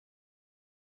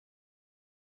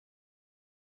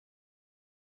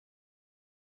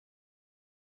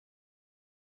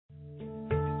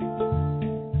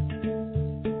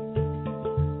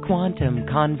Quantum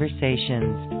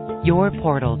Conversations, your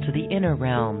portal to the inner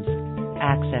realms.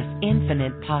 Access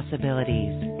infinite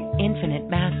possibilities, infinite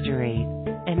mastery,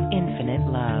 and infinite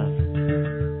love.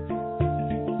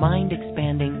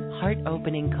 Mind-expanding,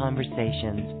 heart-opening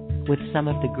conversations with some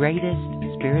of the greatest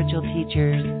spiritual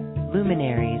teachers,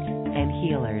 luminaries, and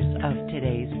healers of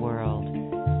today's world.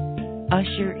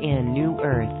 Usher in new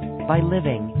earth by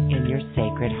living in your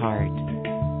sacred heart.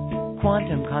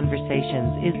 Quantum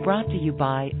Conversations is brought to you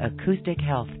by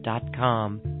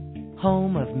AcousticHealth.com,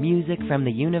 home of music from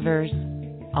the universe,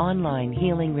 online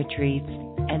healing retreats,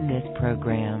 and this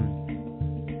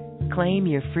program. Claim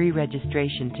your free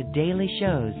registration to daily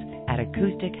shows at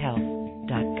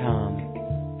AcousticHealth.com.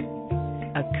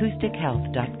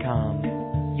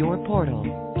 AcousticHealth.com, your portal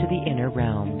to the inner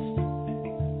realms.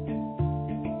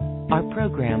 Our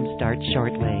program starts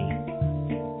shortly.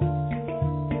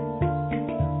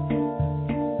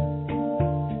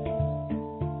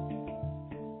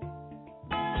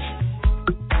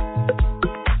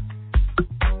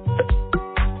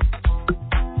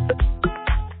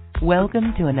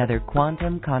 Welcome to another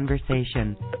Quantum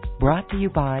Conversation, brought to you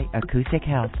by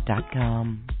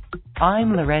AcousticHealth.com.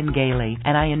 I'm Loren Gailey,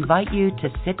 and I invite you to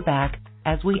sit back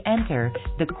as we enter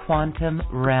the quantum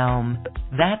realm,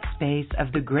 that space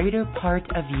of the greater part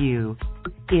of you.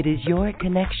 It is your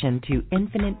connection to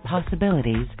infinite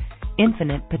possibilities,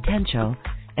 infinite potential,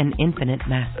 and infinite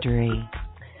mastery.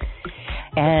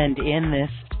 And in this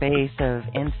space of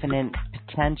infinite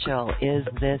potential is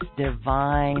this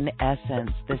divine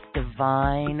essence, this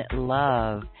divine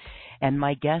love. And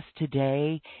my guest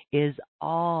today is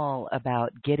all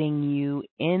about getting you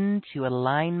into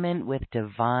alignment with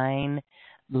divine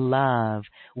love.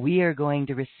 We are going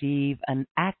to receive an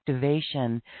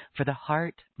activation for the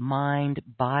heart, mind,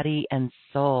 body, and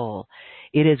soul.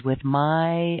 It is with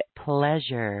my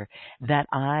pleasure that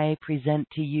I present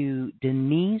to you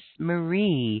Denise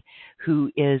Marie,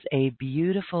 who is a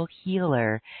beautiful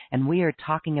healer, and we are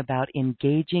talking about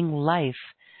engaging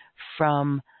life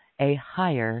from a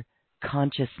higher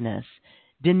consciousness.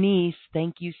 Denise,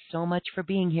 thank you so much for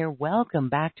being here. Welcome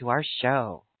back to our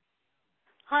show.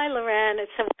 Hi, Loren.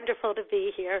 It's so wonderful to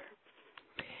be here.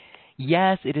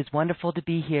 Yes, it is wonderful to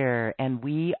be here, and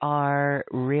we are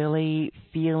really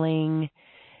feeling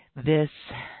this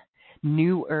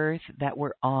new earth that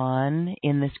we're on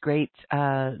in this great,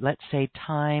 let's say,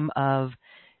 time of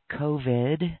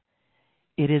COVID.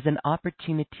 It is an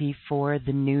opportunity for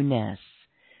the newness.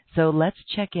 So let's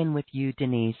check in with you,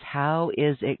 Denise. How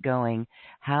is it going?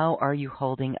 How are you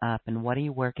holding up, and what are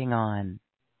you working on?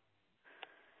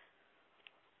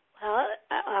 Well,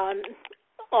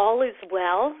 all is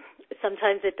well.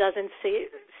 Sometimes it doesn't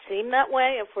seem that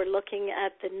way if we're looking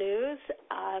at the news.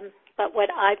 But what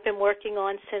I've been working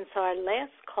on since our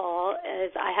last call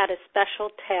is I had a special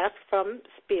task from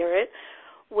Spirit,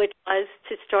 which was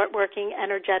to start working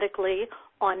energetically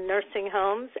on nursing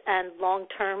homes and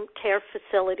long-term care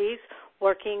facilities,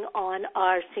 working on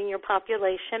our senior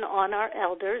population, on our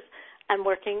elders, and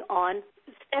working on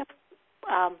staff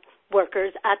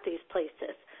workers at these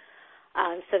places.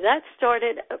 So that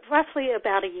started roughly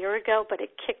about a year ago, but it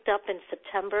kicked up in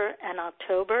September and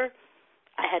October.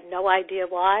 I had no idea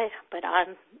why, but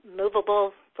I'm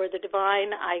movable for the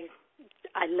divine. I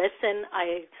listen.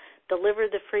 I deliver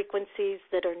the frequencies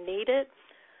that are needed.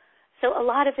 So a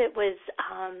lot of it was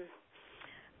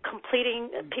completing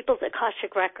people's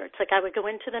Akashic records. Like I would go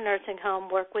into the nursing home,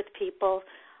 work with people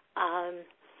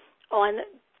on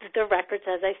the records,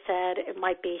 as I said. It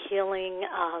might be healing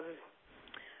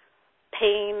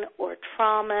pain or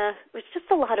trauma. It was just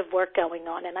a lot of work going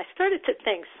on. And I started to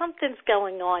think, something's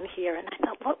going on here. And I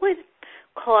thought, what would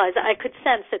cause? I could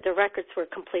sense that the records were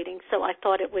completing, so I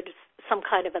thought it was some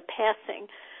kind of a passing.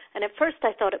 And at first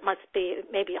I thought it must be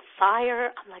maybe a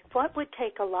fire. I'm like, what would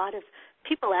take a lot of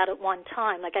people out at one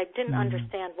time? Like I didn't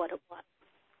understand what it was.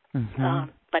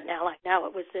 But now I know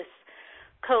it was this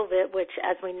COVID, which,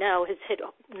 as we know, has hit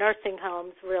nursing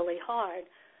homes really hard.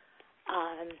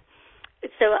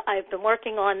 So I've been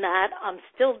working on that. I'm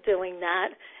still doing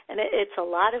that. And it's a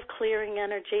lot of clearing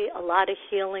energy, a lot of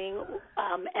healing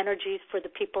energies for the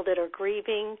people that are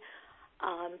grieving,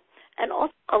 and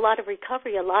also a lot of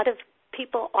recovery. A lot of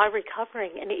people are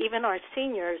recovering, and even our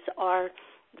seniors are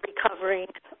recovering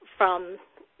from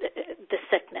the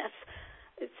sickness.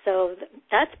 So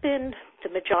that's been the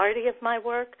majority of my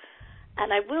work.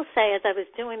 And I will say, as I was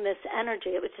doing this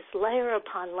energy, it was just layer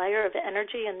upon layer of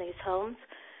energy in these homes.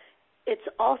 It's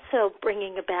also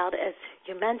bringing about, as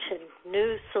you mentioned,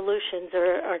 new solutions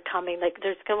are coming. Like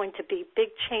there's going to be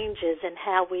big changes in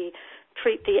how we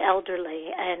treat the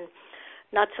elderly, and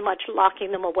not so much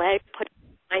locking them away, putting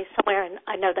away somewhere, and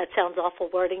I know that sounds awful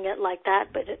wording it like that,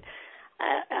 but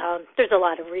there's a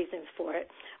lot of reasons for it.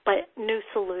 But new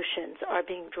solutions are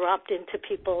being dropped into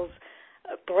people's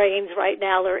brains right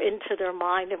now or into their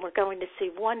mind, and we're going to see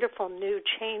wonderful new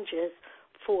changes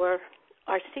for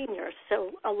our seniors.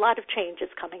 So a lot of change is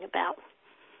coming about.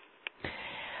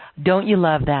 Don't you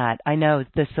love that? I know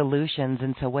the solutions,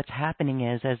 and so what's happening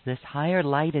is as this higher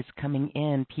light is coming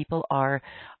in, people are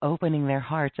opening their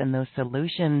hearts, and those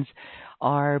solutions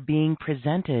are being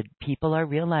presented. People are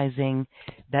realizing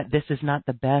that this is not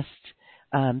the best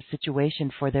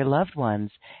situation for their loved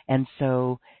ones, and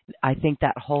so I think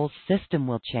that whole system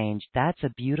will change. That's a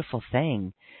beautiful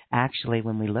thing, actually,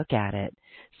 when we look at it.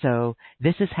 So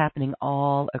this is happening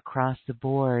all across the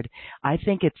board. I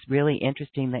think it's really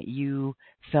interesting that you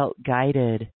felt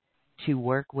guided to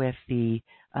work with the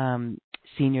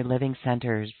senior living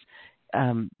centers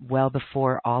well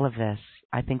before all of this.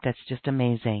 I think that's just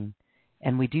amazing,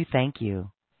 and we do thank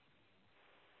you.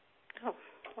 Oh,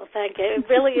 well, thank you. It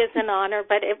really is an honor,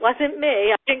 but it wasn't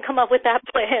me. I didn't come up with that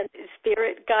plan.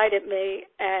 Spirit guided me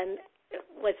and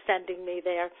was sending me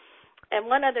there. And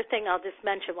one other thing I'll just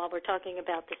mention while we're talking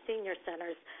about the senior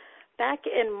centers. Back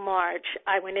in March,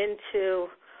 I went into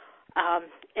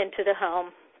the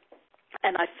home,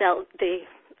 and I felt the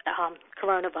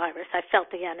coronavirus. I felt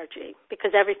the energy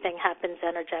because everything happens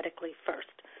energetically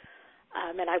first.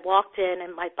 And I walked in,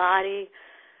 and my body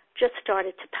just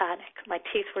started to panic. My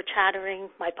teeth were chattering.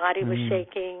 My body was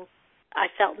shaking. I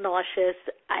felt nauseous.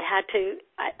 I had to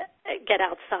get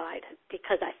outside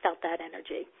because I felt that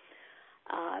energy.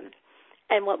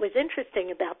 And what was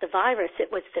interesting about the virus,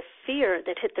 it was the fear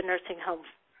that hit the nursing home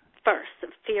first, the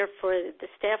fear for the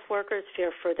staff workers,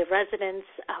 fear for the residents,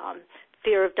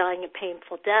 fear of dying a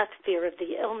painful death, fear of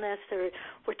the illness. There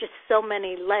were just so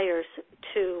many layers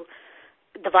to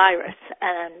the virus,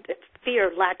 and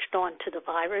fear latched on to the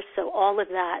virus, so all of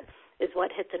that is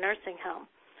what hit the nursing home.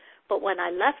 But when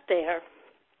I left there,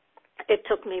 it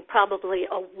took me probably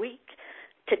a week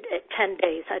to 10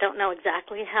 days. I don't know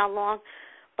exactly how long,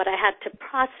 but I had to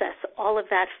process all of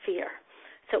that fear.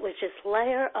 So it was just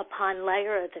layer upon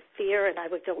layer of the fear, and I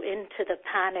would go into the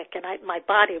panic, and my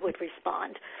body would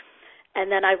respond.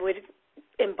 And then I would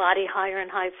embody higher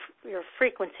and higher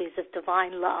frequencies of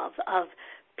divine love, of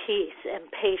peace and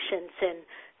patience and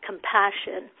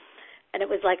compassion. And it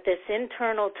was like this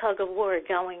internal tug of war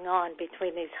going on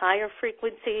between these higher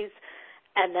frequencies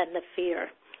and then the fear.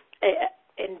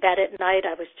 In bed at night,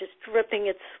 I was just dripping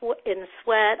in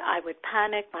sweat. I would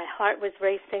panic. My heart was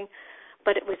racing.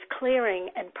 But it was clearing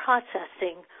and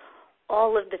processing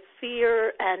all of the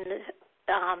fear and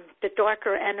the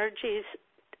darker energies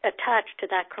attached to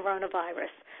that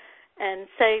coronavirus. And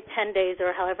say 10 days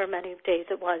or however many days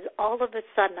it was, all of a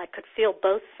sudden I could feel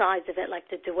both sides of it, like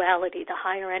the duality, the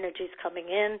higher energies coming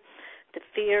in, the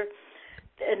fear,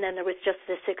 and then there was just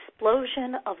this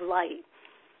explosion of light.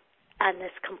 And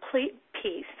this complete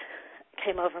peace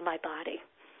came over my body.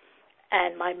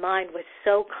 And my mind was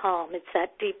so calm. It's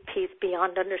that deep peace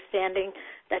beyond understanding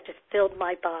that just filled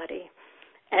my body.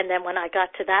 And then when I got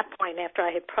to that point, after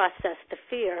I had processed the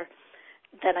fear,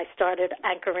 then I started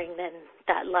anchoring in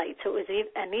that light. So it was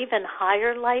an even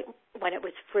higher light when it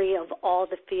was free of all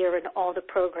the fear and all the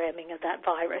programming of that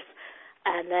virus.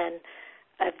 And then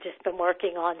I've just been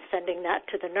working on sending that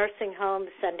to the nursing home,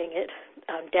 sending it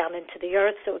down into the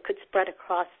earth so it could spread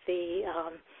across the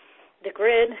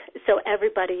grid, so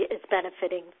everybody is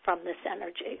benefiting from this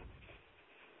energy.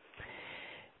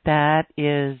 That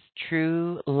is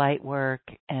true light work,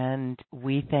 and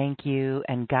we thank you,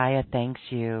 and Gaia thanks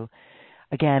you.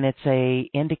 Again, it's an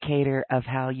indicator of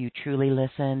how you truly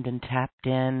listened and tapped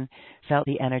in, felt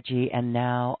the energy, and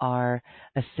now are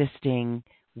assisting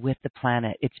with the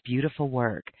planet. It's beautiful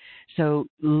work. So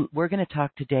we're going to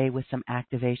talk today with some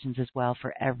activations as well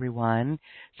for everyone,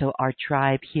 so our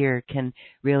tribe here can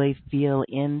really feel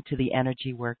into the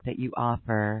energy work that you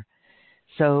offer.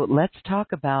 So let's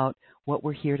talk about what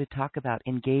we're here to talk about,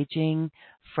 engaging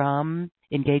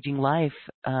life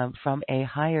from a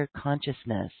higher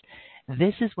consciousness.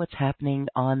 This is what's happening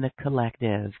on the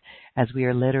collective as we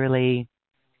are literally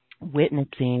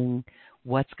witnessing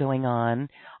what's going on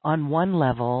one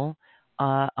level,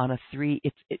 on a we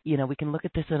can look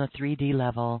at this on a 3D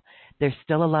level. There's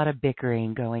still a lot of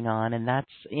bickering going on, and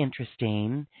that's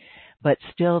interesting, but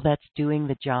still that's doing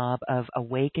the job of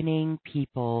awakening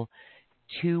people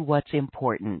to what's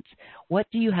important. What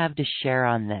do you have to share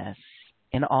on this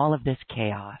in all of this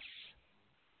chaos?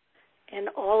 In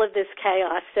all of this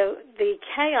chaos, so the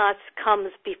chaos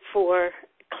comes before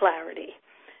clarity.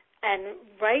 And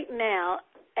right now,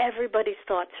 everybody's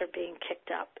thoughts are being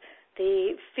kicked up.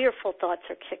 The fearful thoughts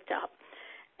are kicked up.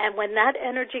 And when that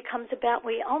energy comes about,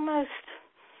 we almost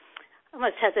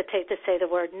hesitate to say the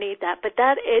word need that, but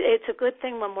it's a good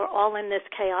thing when we're all in this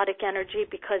chaotic energy,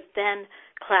 because then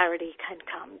clarity can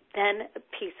come, then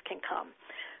peace can come.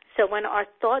 So when our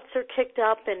thoughts are kicked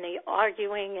up and the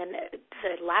arguing and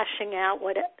the lashing out,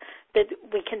 that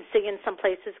we can see in some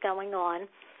places going on,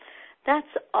 that's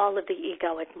all of the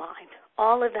egoic mind.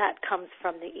 All of that comes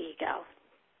from the ego.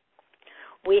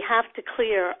 We have to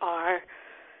clear our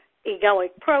egoic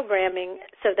programming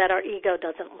so that our ego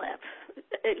doesn't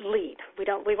lead.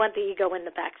 We want the ego in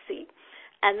the back seat.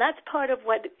 And that's part of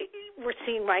what we're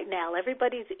seeing right now.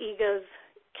 Everybody's egos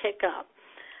kick up.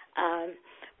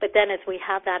 But then as we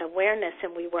have that awareness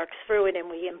and we work through it and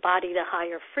we embody the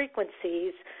higher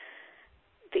frequencies,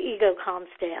 the ego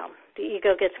calms down. The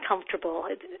ego gets comfortable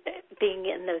being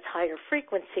in those higher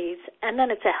frequencies, and then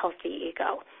it's a healthy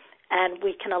ego. And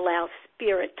we can allow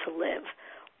spirit to live.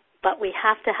 But we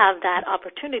have to have that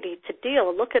opportunity to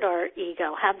look at our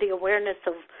ego, have the awareness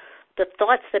of the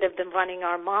thoughts that have been running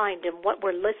our mind and what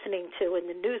we're listening to and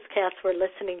the newscasts we're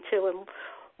listening to and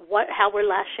how we're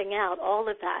lashing out, all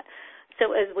of that.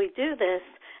 So as we do this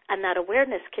and that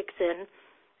awareness kicks in,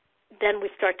 then we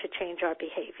start to change our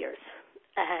behaviors.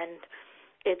 And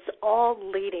it's all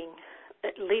leading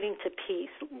to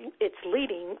peace. It's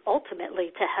leading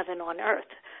ultimately to heaven on earth.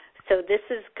 So this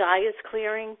is Gaia's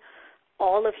clearing.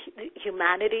 All of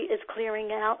humanity is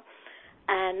clearing out.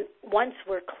 And once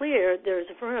we're clear, there's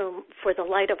room for the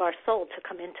light of our soul to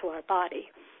come into our body.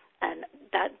 And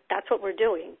that's what we're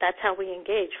doing. That's how we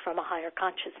engage from a higher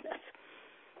consciousness.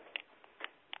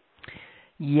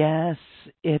 Yes,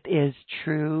 it is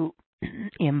true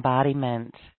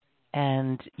embodiment.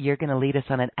 And you're going to lead us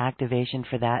on an activation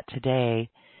for that today.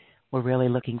 We're really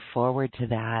looking forward to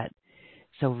that.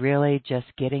 So really just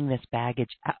getting this baggage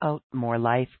out, more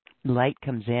light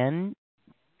comes in.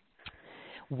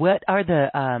 What are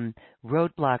the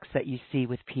roadblocks that you see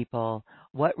with people?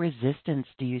 What resistance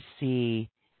do you see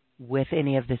with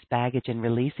any of this baggage and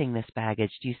releasing this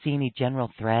baggage? Do you see any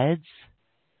general threads?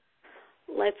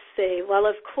 Let's see. Well,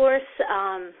 of course,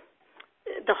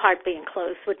 the heart being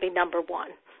closed would be number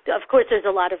one. Of course, there's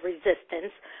a lot of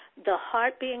resistance. The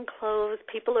heart being closed,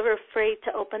 people are afraid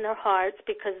to open their hearts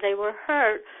because they were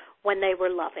hurt when they were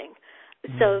loving.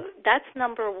 Mm-hmm. So that's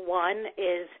number one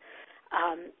is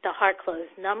the heart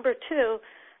closed. Number two,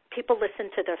 people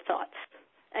listen to their thoughts.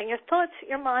 And your thoughts,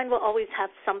 your mind will always have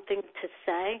something to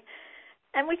say.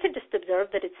 And we can just observe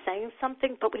that it's saying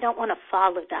something, but we don't want to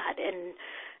follow that and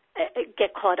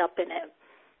get caught up in it.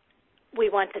 We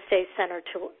want to stay centered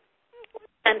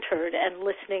and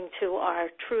listening to our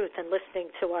truth and listening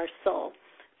to our soul.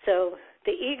 So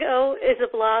the ego is a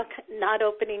block, not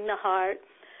opening the heart.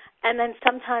 And then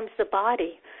sometimes the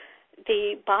bodies,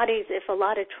 if a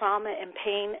lot of trauma and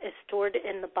pain is stored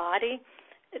in the body,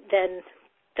 then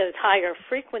those higher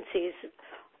frequencies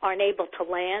aren't able to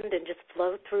land and just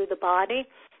flow through the body.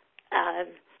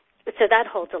 So that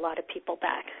holds a lot of people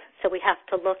back. So we have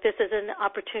to look. This is an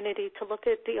opportunity to look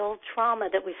at the old trauma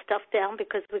that we stuffed down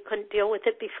because we couldn't deal with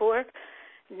it before.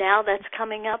 Now that's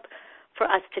coming up for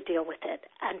us to deal with it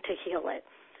and to heal it.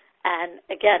 And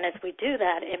again, as we do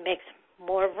that, it makes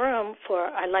more room for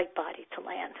our light body to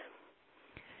land.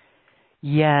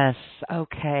 Yes.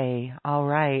 Okay. All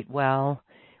right. Well,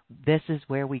 this is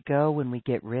where we go when we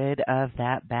get rid of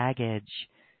that baggage.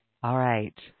 All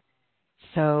right.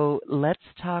 So let's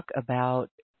talk about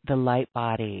the light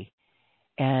body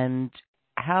and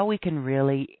how we can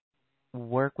really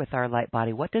work with our light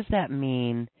body. What does that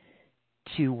mean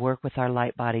to work with our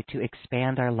light body, to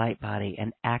expand our light body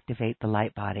and activate the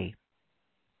light body?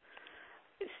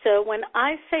 So when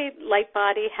I say light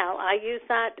body, how I use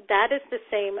that is the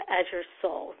same as your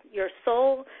soul. Your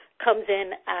soul comes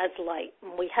in as light.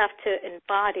 We have to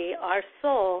embody our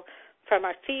soul from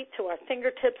our feet to our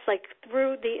fingertips, like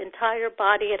through the entire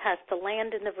body. It has to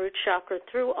land in the root chakra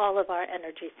through all of our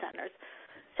energy centers.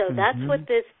 So that's what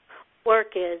this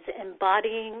work is,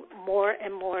 embodying more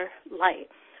and more light.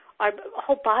 Our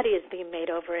whole body is being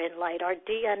made over in light. Our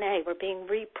DNA, we're being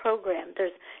reprogrammed.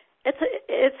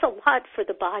 It's a lot for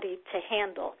the body to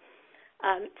handle.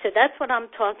 So that's what I'm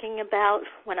talking about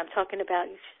when I'm talking about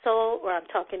your soul or I'm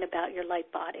talking about your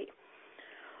light body.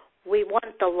 We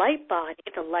want the light body,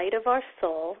 the light of our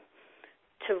soul,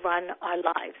 to run our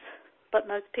lives. But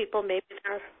most people, maybe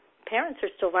their parents are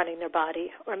still running their body,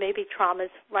 or maybe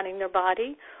trauma's running their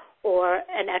body, or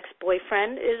an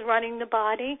ex-boyfriend is running the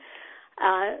body.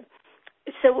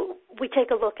 So we take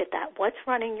a look at that. What's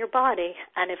running your body?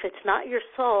 And if it's not your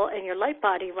soul and your light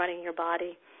body running your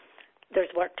body, there's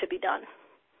work to be done.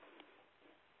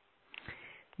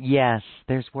 Yes,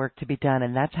 there's work to be done,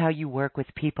 and that's how you work with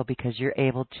people, because you're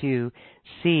able to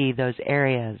see those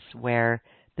areas where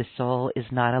the soul is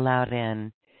not allowed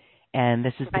in, and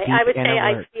this is the Right. deep I would say inner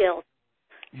I work. feel.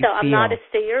 You So I'm not a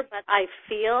feel. seer, but I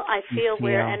feel. I You feel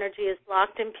where feel. energy is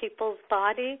locked in people's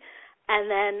body, and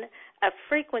then a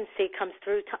frequency comes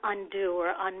through to undo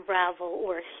or unravel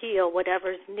or heal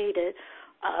whatever's needed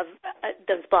of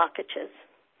those blockages.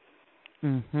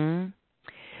 Mm-hmm.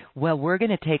 Well, we're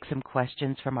going to take some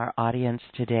questions from our audience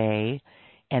today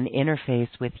and interface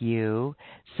with you.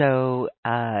 So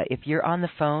if you're on the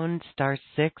phone,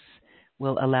 *6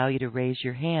 will allow you to raise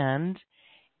your hand,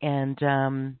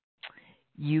 and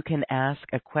you can ask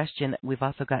a question. We've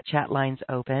also got chat lines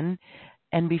open.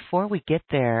 And before we get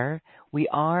there, we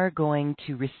are going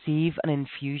to receive an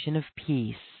infusion of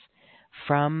peace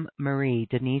from Marie,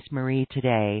 Denise Marie,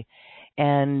 today.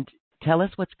 And tell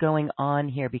us what's going on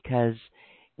here, because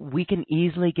we can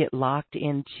easily get locked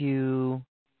into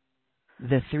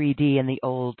the 3D and the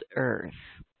old earth.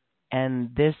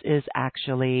 And this is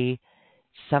actually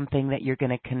something that you're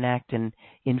going to connect and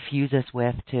infuse us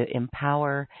with to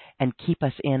empower and keep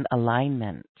us in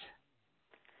alignment.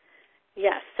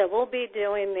 Yes, so we'll be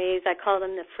doing these. I call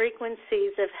them the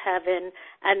frequencies of heaven.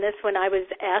 And this one, I was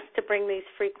asked to bring these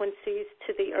frequencies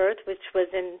to the earth, which was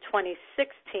in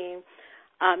 2016.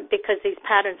 Because these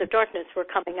patterns of darkness were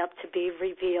coming up to be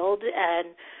revealed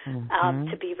and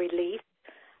to be released.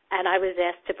 And I was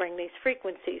asked to bring these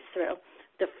frequencies through.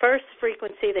 The first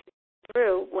frequency they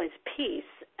through was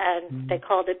peace, and they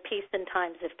called it peace in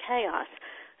times of chaos.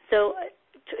 So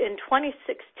in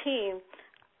 2016,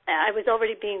 I was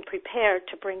already being prepared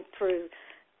to bring through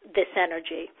this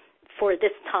energy for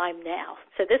this time now.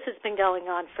 So this has been going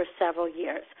on for several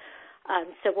years.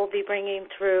 So we'll be bringing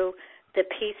through the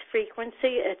peace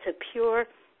frequency. It's a pure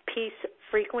peace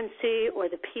frequency, or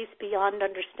the peace beyond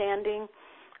understanding.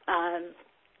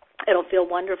 It'll feel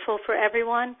wonderful for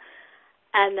everyone.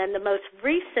 And then the most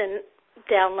recent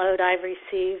download I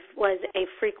received was a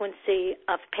frequency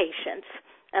of patience.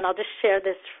 And I'll just share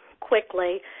this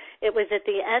quickly. It was at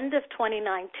the end of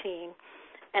 2019,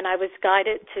 and I was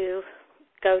guided to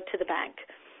go to the bank.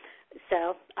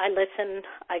 So I listened.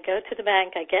 I go to the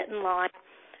bank. I get in line.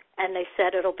 And they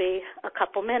said it'll be a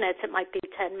couple minutes. It might be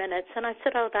 10 minutes. And I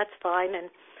said, oh, that's fine. And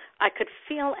I could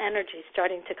feel energy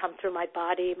starting to come through my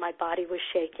body. My body was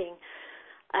shaking.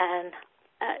 And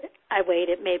I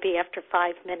waited. Maybe after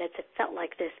 5 minutes, it felt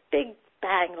like this big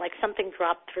bang, like something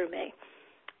dropped through me.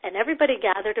 And everybody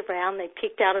gathered around. They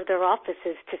peeked out of their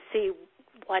offices to see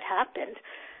what happened.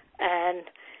 And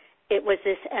it was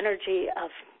this energy of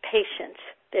patience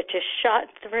that just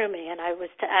shot through me, and I was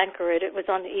to anchor it. It was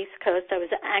on the East Coast. I was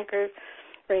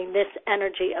anchoring this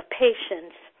energy of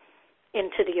patience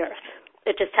into the earth.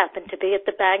 It just happened to be at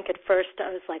the bank. At first,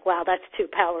 I was like, wow, that's too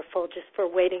powerful just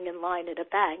for waiting in line at a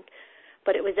bank.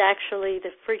 But it was actually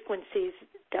the frequencies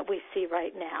that we see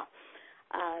right now.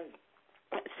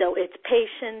 So it's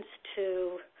patience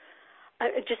to,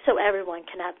 just so everyone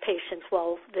can have patience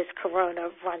while this corona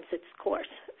runs its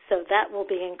course. So that will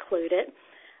be included.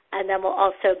 And then we'll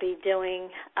also be doing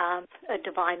a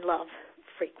divine love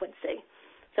frequency.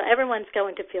 So everyone's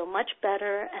going to feel much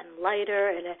better and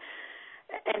lighter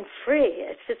and free.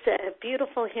 It's just a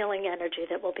beautiful healing energy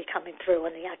that will be coming through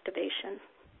in the activation.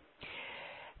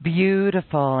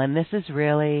 Beautiful. And this is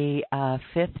really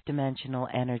fifth dimensional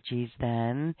energies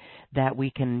then that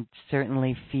we can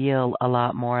certainly feel a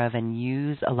lot more of and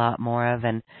use a lot more of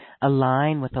and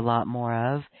align with a lot more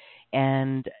of.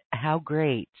 And how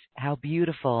great, how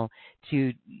beautiful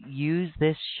to use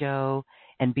this show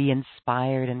and be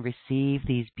inspired and receive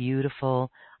these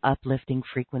beautiful, uplifting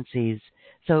frequencies.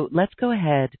 So let's go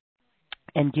ahead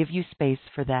and give you space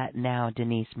for that now,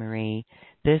 Denise Marie.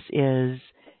 This is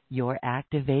your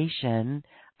activation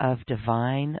of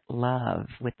divine love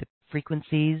with the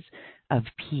frequencies of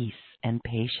peace and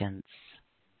patience.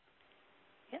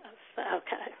 Yes,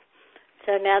 okay.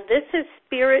 So now this is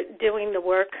spirit doing the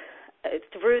work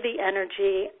through the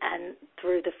energy and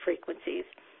through the frequencies.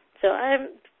 So I'm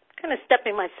kind of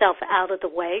stepping myself out of the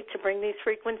way to bring these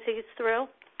frequencies through.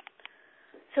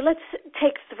 So let's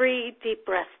take 3 deep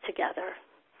breaths together.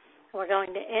 We're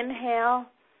going to inhale,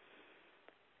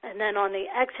 and then on the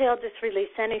exhale, just release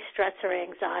any stress or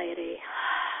anxiety.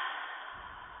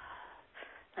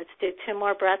 Let's do 2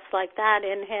 more breaths like that.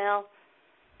 Inhale,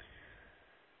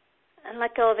 and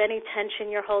let go of any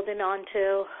tension you're holding on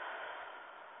to.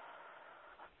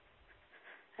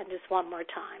 And just one more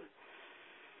time.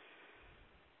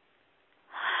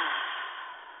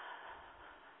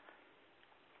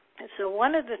 This So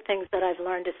one of the things that I've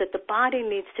learned is that the body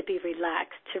needs to be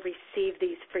relaxed to receive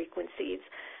these frequencies.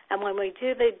 And when we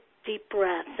do the deep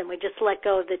breaths and we just let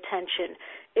go of the tension,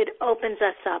 it opens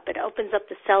us up. It opens up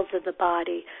the cells of the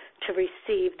body to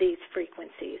receive these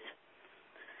frequencies.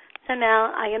 So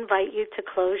now I invite you to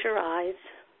close your eyes.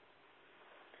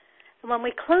 And when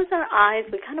we close our eyes,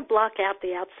 we kind of block out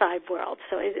the outside world.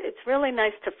 So it's really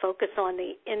nice to focus on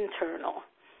the internal.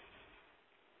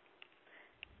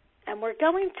 And we're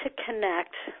going to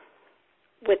connect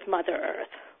with Mother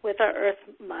Earth, with our Earth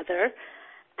Mother.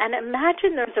 And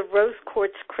imagine there's a rose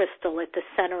quartz crystal at the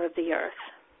center of the earth.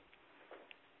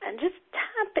 And just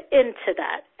tap into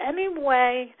that. Any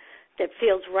way that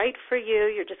feels right for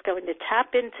you, you're just going to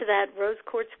tap into that rose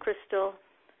quartz crystal.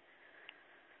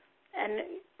 And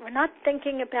we're not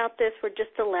thinking about this, we're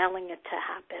just allowing it to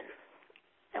happen.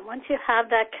 And once you have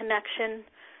that connection,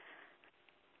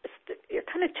 you're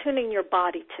kind of tuning your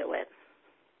body to it.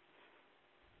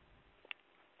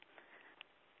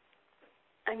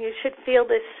 And you should feel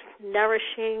this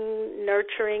nourishing,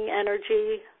 nurturing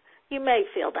energy. You may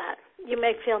feel that. You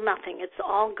may feel nothing. It's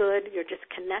all good. You're just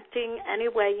connecting any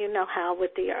way you know how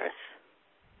with the earth.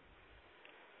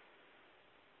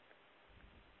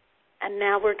 And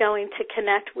now we're going to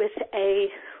connect with a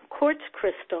quartz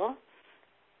crystal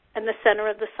in the center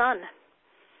of the sun.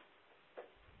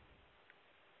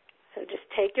 So just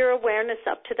take your awareness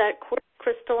up to that quartz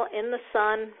crystal in the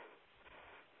sun,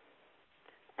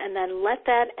 and then let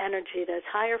that energy, those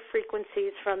higher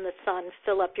frequencies from the sun,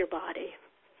 fill up your body.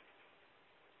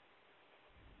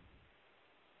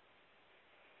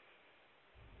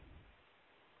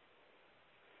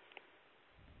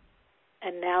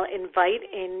 And now invite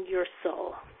in your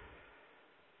soul.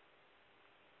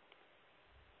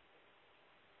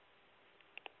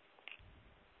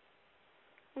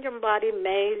 Your body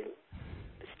may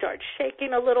start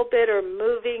shaking a little bit or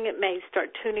moving. It may start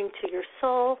tuning to your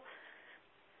soul.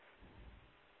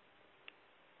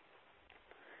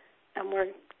 And we'll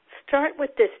start with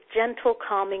this gentle,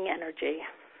 calming energy.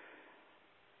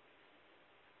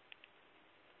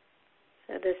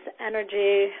 So this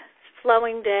energy is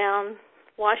flowing down,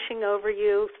 washing over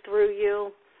you, through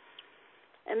you.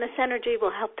 And this energy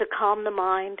will help to calm the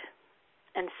mind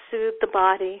and soothe the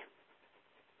body.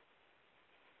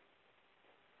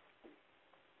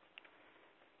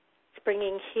 It's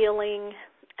bringing healing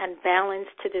and balance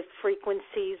to the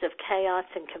frequencies of chaos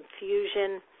and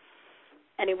confusion.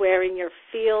 Anywhere in your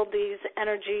field, these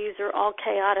energies are all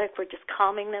chaotic. We're just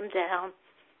calming them down.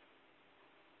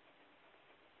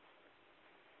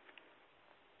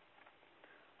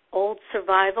 Old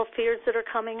survival fears that are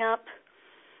coming up.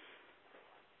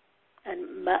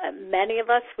 And many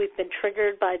of us, we've been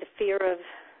triggered by the fear of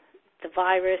the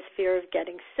virus, fear of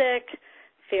getting sick,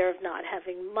 fear of not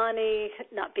having money,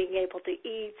 not being able to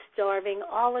eat, starving,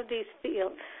 all of these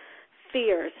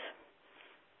fears.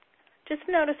 Just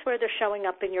notice where they're showing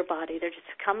up in your body. They're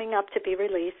just coming up to be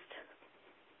released.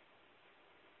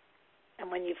 And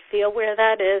when you feel where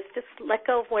that is, just let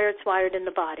go of where it's wired in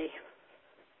the body.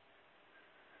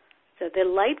 So the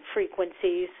light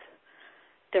frequencies,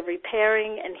 they're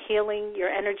repairing and healing your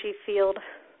energy field,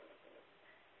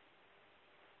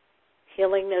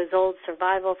 healing those old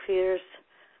survival fears.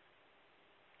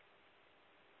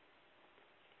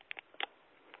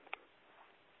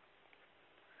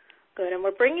 Good, and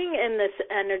we're bringing in this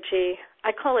energy,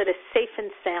 I call it a safe and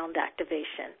sound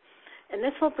activation. And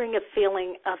this will bring a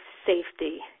feeling of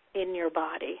safety in your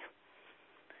body.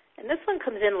 And this one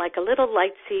comes in like a little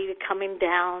light seed coming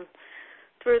down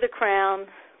through the crown,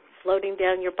 floating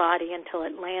down your body until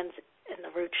it lands in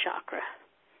the root chakra.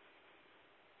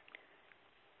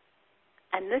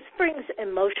 And this brings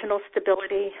emotional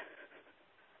stability.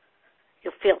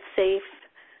 You'll feel safe,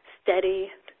 steady,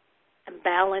 and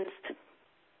balanced.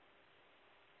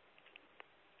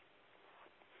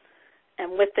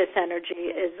 And with this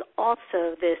energy is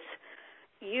also this,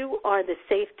 you are the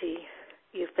safety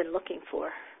you've been looking for.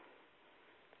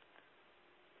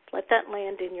 Let that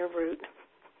land in your root.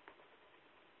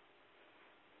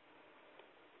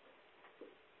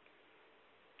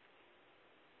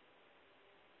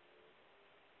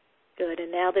 Good,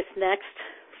 and now this next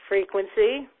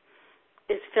frequency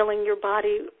is filling your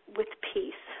body with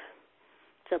peace.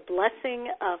 It's a blessing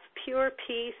of pure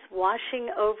peace washing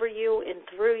over you and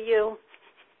through you.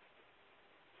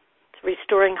 It's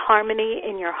restoring harmony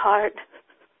in your heart,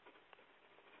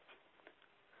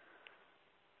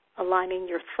 aligning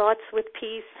your thoughts with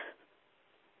peace.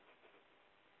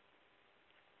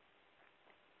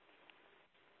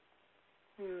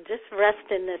 Just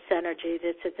rest in this energy.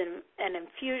 This is an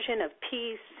infusion of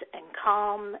peace and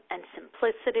calm and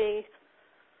simplicity.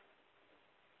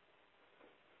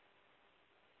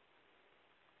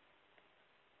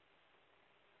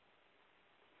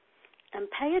 and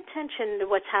pay attention to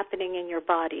what's happening in your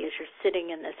body as you're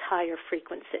sitting in this higher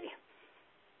frequency.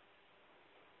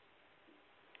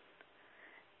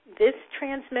 This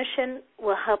transmission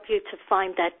will help you to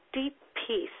find that deep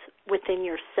peace within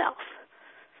yourself.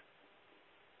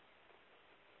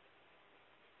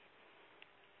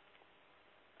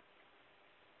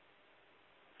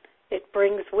 It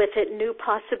brings with it new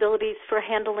possibilities for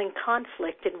handling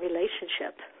conflict in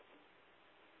relationship.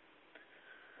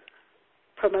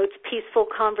 Promotes peaceful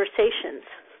conversations.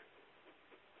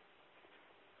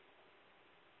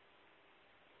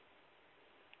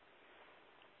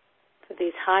 So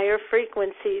these higher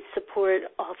frequencies support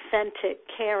authentic,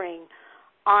 caring,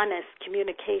 honest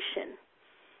communication.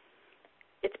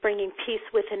 It's bringing peace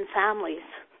within families.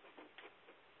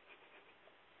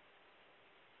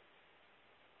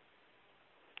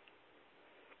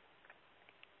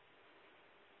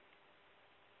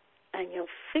 And you'll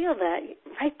feel that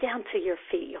right down to your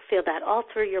feet. You'll feel that all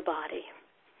through your body.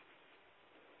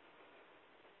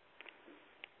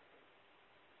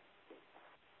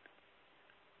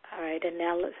 All right, and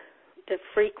now the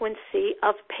frequency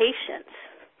of patience.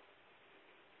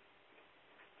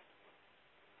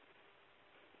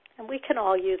 And we can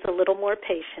all use a little more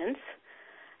patience.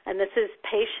 And this is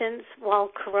patience while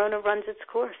Corona runs its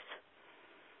course.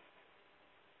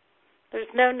 There's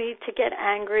no need to get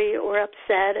angry or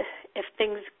upset if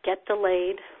things get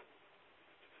delayed.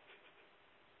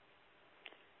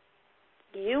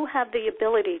 You have the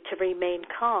ability to remain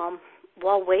calm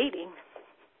while waiting.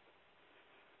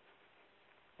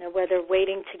 Now, whether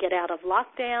waiting to get out of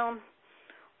lockdown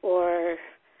or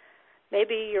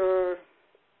maybe you're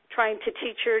trying to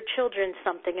teach your children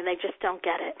something and they just don't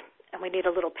get it, and we need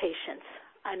a little patience.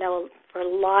 I know for a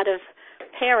lot of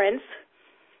parents,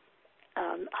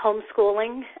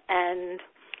 homeschooling, and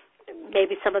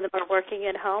maybe some of them are working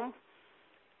at home,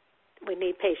 we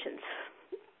need patience,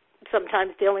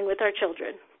 sometimes dealing with our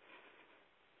children.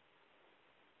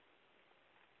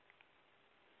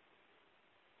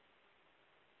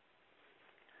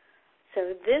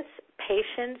 So this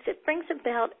patience, it brings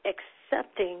about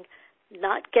accepting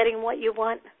not getting what you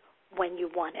want when you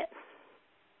want it.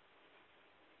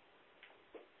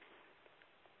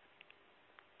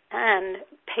 And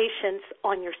patience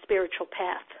on your spiritual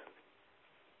path.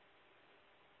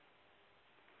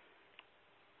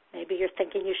 Maybe you're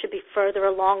thinking you should be further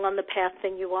along on the path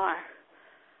than you are.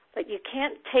 But you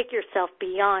can't take yourself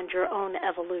beyond your own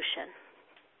evolution.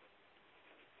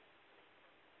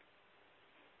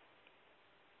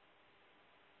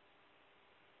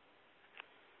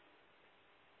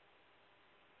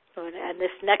 And this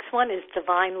next one is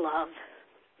divine love.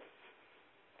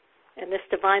 And this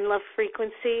divine love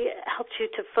frequency helps you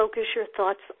to focus your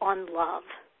thoughts on love.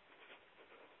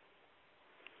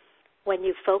 When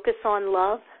you focus on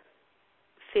love,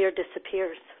 fear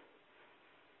disappears.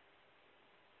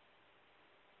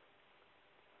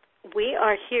 We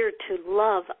are here to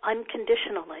love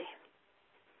unconditionally.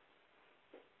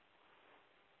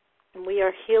 And we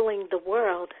are healing the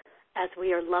world as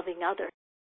we are loving others.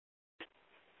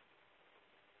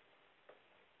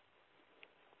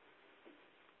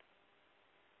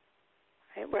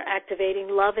 Right? We're activating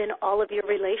love in all of your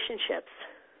relationships,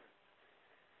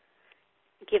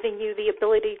 giving you the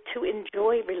ability to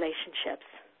enjoy relationships.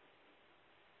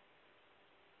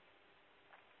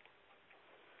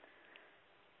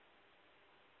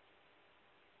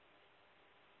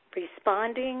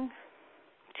 Responding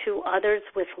to others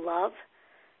with love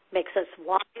makes us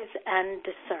wise and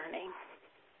discerning.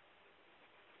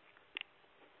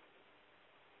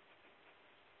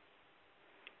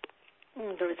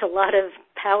 There was a lot of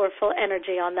powerful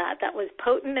energy on that. That was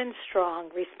potent and strong.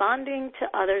 Responding to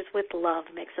others with love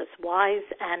makes us wise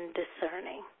and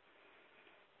discerning.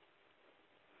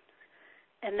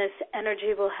 And this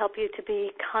energy will help you to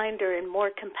be kinder and more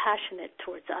compassionate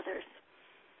towards others.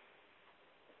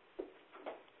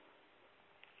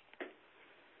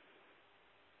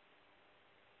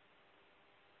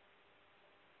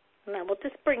 Now we'll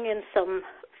just bring in some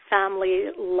family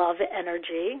love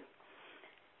energy.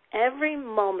 Every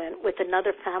moment with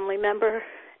another family member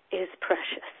is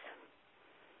precious.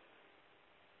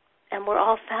 And we're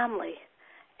all family.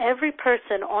 Every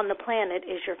person on the planet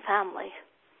is your family.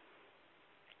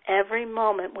 Every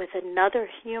moment with another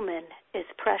human is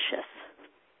precious.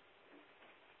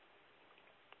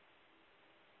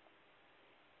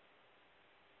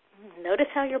 Notice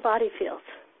how your body feels.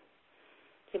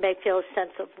 You may feel a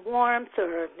sense of warmth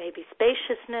or maybe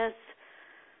spaciousness.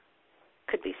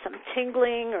 Could be some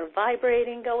tingling or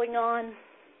vibrating going on.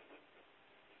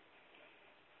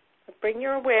 Bring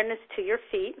your awareness to your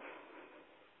feet.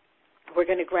 We're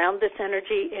going to ground this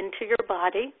energy into your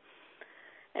body.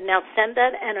 And now send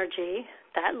that energy,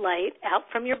 that light, out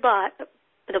from your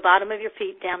the bottom of your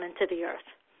feet down into the earth.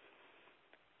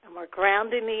 And we're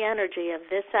grounding the energy of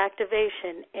this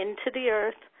activation into the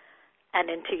earth and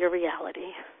into your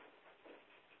reality.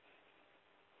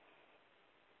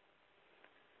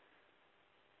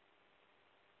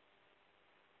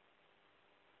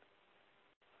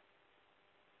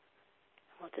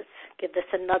 We'll just give this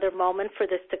another moment for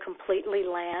this to completely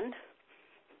land.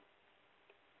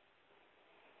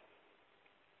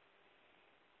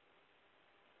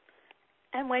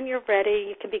 And when you're ready,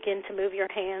 you can begin to move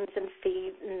your hands and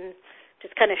feet and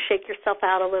just kind of shake yourself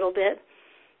out a little bit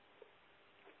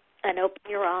and open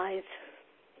your eyes.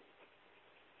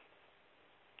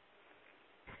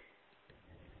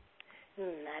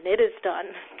 And it is done.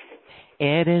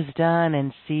 It is done,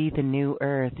 and see the new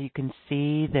earth. You can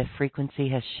see the frequency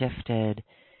has shifted.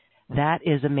 That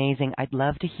is amazing. I'd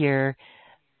love to hear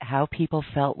how people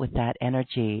felt with that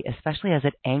energy, especially as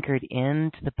it anchored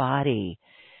into the body.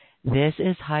 This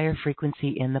is higher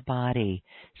frequency in the body.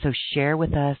 So share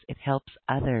with us. It helps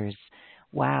others.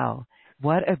 Wow.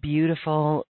 What a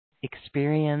beautiful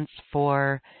experience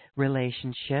for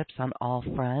relationships on all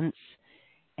fronts.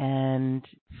 And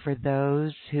for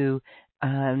those who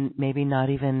maybe not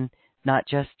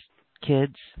just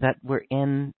kids that we're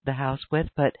in the house with,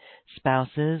 but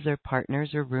spouses or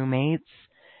partners or roommates,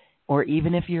 or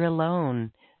even if you're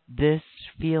alone, this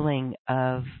feeling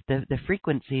of the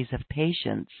frequencies of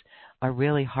patience are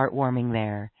really heartwarming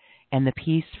there. And the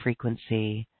peace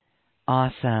frequency,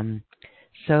 awesome.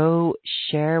 So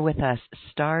share with us,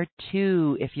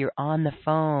 *2 if you're on the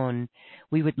phone.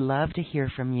 We would love to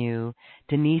hear from you.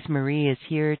 Denise Marie is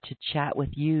here to chat with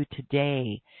you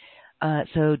today.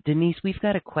 So Denise, we've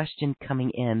got a question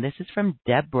coming in. This is from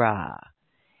Deborah.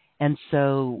 And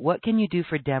so what can you do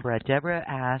for Deborah? Deborah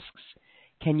asks,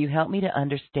 can you help me to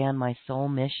understand my soul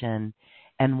mission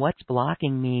and what's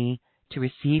blocking me to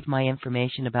receive my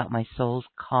information about my soul's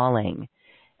calling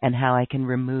and how I can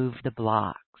remove the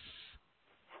blocks?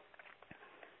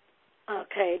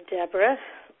 Okay, Deborah,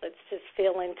 let's just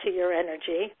feel into your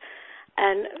energy.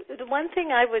 And the one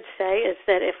thing I would say is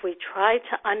that if we try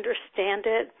to understand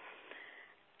it,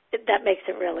 that makes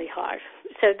it really hard.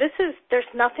 So there's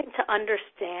nothing to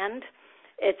understand.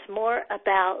 It's more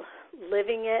about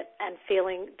living it and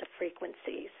feeling the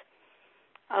frequencies.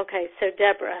 Okay, so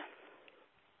Deborah,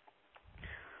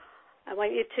 I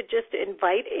want you to just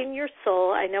invite in your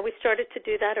soul. I know we started to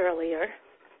do that earlier.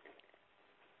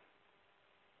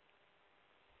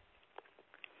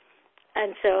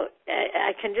 And so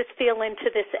I can just feel into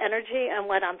this energy, and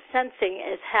what I'm sensing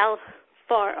is how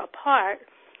far apart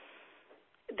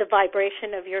the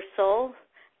vibration of your soul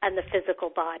and the physical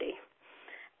body.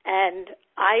 And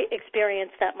I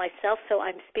experienced that myself, so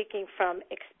I'm speaking from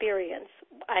experience.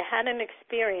 I had an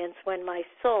experience when my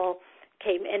soul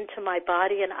came into my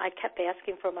body, and I kept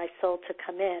asking for my soul to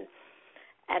come in.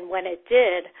 And when it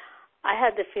did, I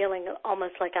had the feeling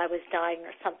almost like I was dying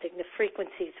or something. The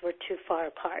frequencies were too far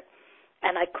apart,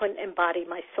 and I couldn't embody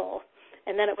my soul.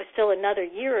 And then it was still another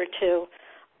year or two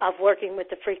of working with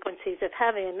the frequencies of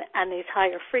heaven and these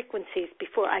higher frequencies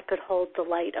before I could hold the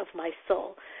light of my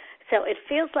soul. So it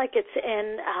feels like it's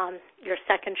in your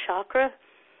second chakra.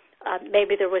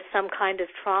 Maybe there was some kind of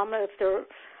trauma, if there,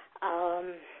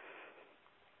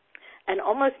 and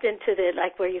almost into the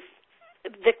like where you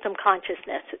victim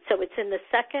consciousness. So it's in the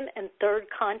second and third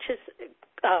conscious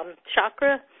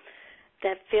chakra.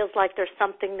 That feels like there's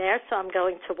something there. So I'm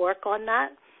going to work on that.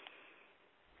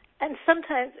 And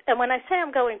sometimes, and when I say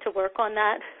I'm going to work on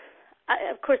that,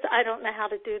 of course I don't know how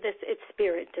to do this. It's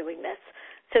spirit doing this.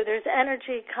 So there's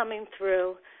energy coming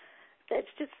through that's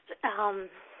just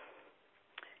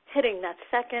hitting that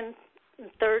second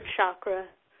and third chakra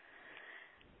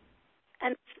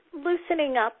and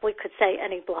loosening up, we could say,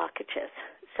 any blockages.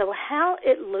 So how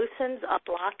it loosens up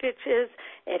blockages,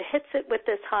 it hits it with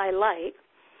this high light,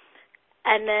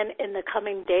 and then in the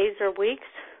coming days or weeks,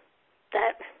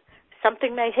 that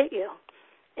something may hit you.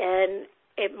 And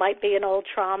it might be an old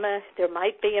trauma. There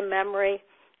might be a memory.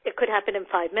 It could happen in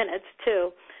 5 minutes,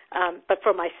 too. But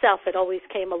for myself, it always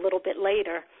came a little bit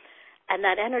later. And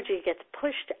that energy gets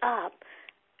pushed up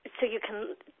so you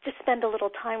can just spend a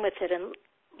little time with it and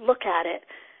look at it.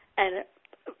 And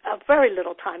a very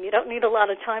little time. You don't need a lot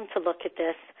of time to look at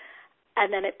this.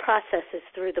 And then it processes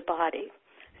through the body.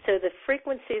 So the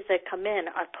frequencies that come in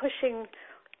are pushing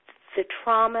the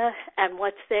trauma and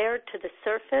what's there to the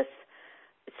surface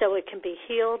so it can be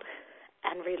healed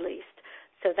and released.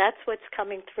 So that's what's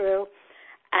coming through,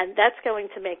 and that's going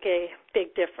to make a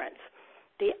big difference.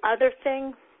 The other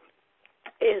thing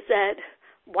is that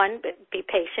one, be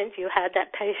patient. You had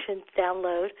that patience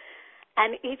download.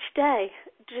 And each day,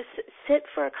 just sit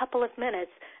for a couple of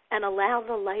minutes and allow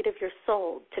the light of your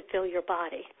soul to fill your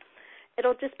body.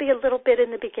 It'll just be a little bit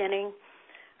in the beginning.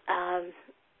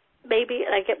 Maybe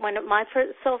when my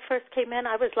soul first came in,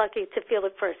 I was lucky to feel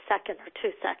it for a second or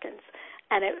 2 seconds,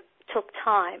 and it took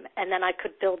time, and then I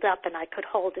could build up and I could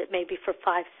hold it maybe for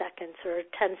 5 seconds or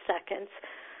 10 seconds.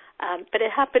 But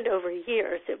it happened over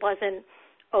years. It wasn't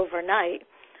overnight.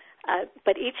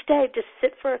 But each day, just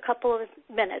sit for a couple of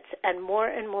minutes, and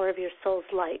more of your soul's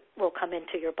light will come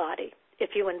into your body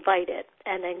if you invite it,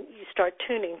 and then you start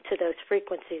tuning to those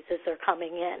frequencies as they're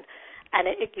coming in. And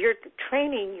you're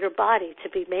training your body to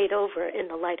be made over in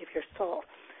the light of your soul.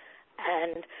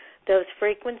 And those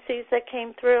frequencies that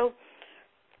came through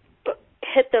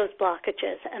hit those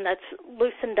blockages, and that's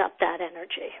loosened up that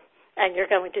energy. And you're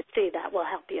going to see that will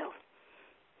help you.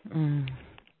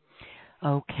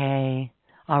 Okay.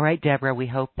 All right, Deborah, we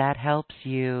hope that helps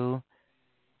you.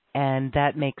 And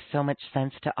that makes so much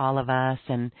sense to all of us.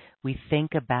 And we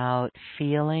think about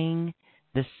feeling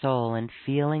the soul and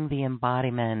feeling the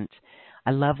embodiment.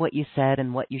 I love what you said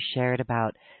and what you shared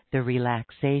about the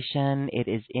relaxation. It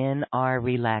is in our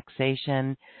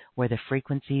relaxation where the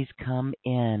frequencies come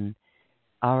in.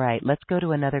 All right, let's go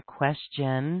to another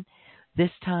question.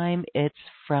 This time it's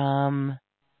from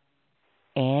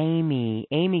Amy.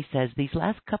 Amy says, these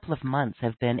last couple of months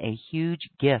have been a huge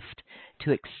gift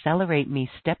to accelerate me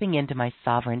stepping into my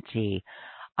sovereignty.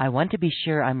 I want to be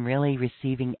sure I'm really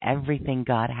receiving everything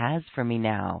God has for me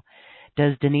now.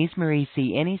 Does Denise Marie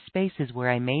see any spaces where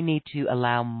I may need to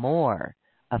allow more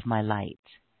of my light?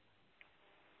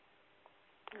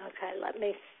 Okay, let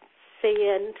me see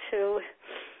into...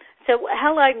 So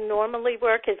how I normally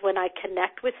work is when I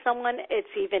connect with someone, it's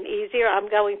even easier. I'm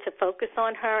going to focus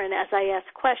on her, and as I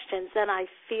ask questions, then I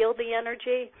feel the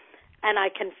energy, and I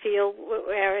can feel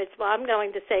where it's, well, I'm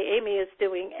going to say Amy is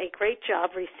doing a great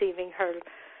job receiving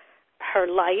her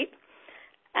light,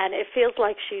 and it feels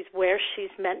like she's where she's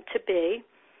meant to be.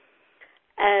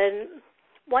 And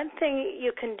one thing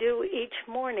you can do each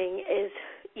morning is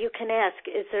you can ask,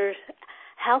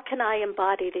 how can I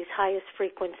embody these highest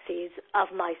frequencies of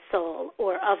my soul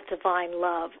or of divine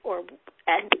love,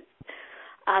 and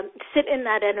sit in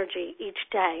that energy each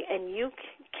day, and you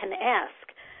can ask.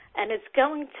 And it's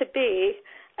going to be,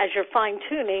 as you're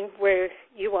fine-tuning where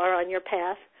you are on your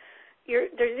path,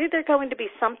 there's either going to be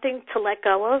something to let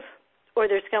go of, or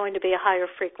there's going to be a higher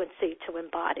frequency to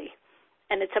embody.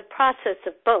 And it's a process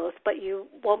of both, but you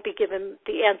won't be given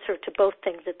the answer to both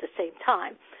things at the same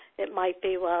time. It might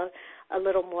be, well, a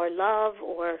little more love,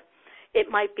 or it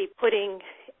might be putting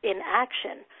in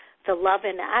action, the love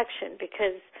in action,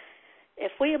 because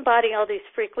if we embody all these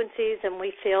frequencies and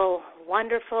we feel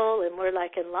wonderful and we're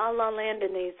like in la-la land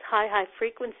in these high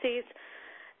frequencies,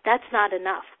 that's not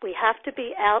enough. We have to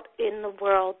be out in the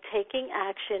world taking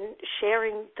action,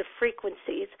 sharing the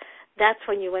frequencies. That's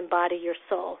when you embody your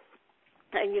soul.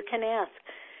 And you can ask.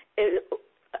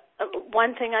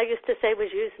 One thing I used to say was,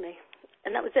 use me.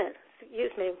 And that was it.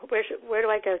 Use me. Where do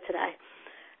I go today?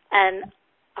 And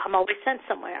I'm always sent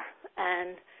somewhere.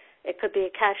 And it could be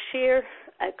a cashier.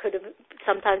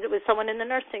 Sometimes it was someone in the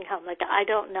nursing home. Like, I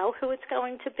don't know who it's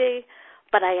going to be,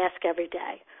 but I ask every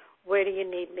day, where do you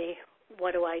need me?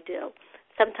 What do I do?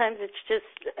 Sometimes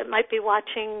it might be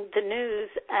watching the news,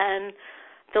 and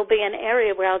there'll be an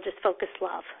area where I'll just focus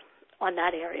love on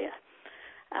that area.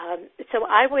 So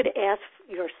I would ask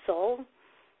your soul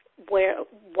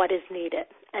what is needed,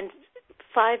 and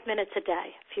 5 minutes a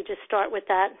day. If you just start with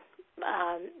that,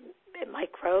 it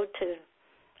might grow to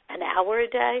an hour a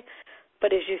day.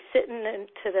 But as you sit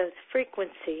into those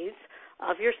frequencies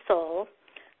of your soul,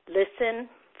 listen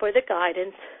for the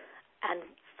guidance and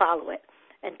follow it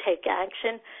and take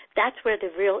action. That's where the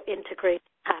real integration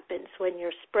happens, when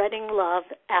you're spreading love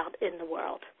out in the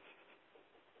world.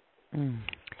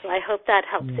 So I hope that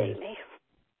helps, Amy.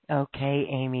 Okay,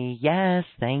 Amy. Yes,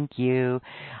 thank you.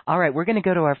 All right, we're going to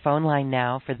go to our phone line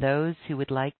now. For those who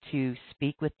would like to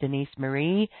speak with Denise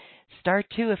Marie, star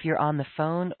 2 if you're on the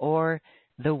phone or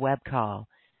the web call.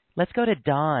 Let's go to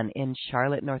Dawn in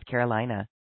Charlotte, North Carolina.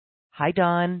 Hi,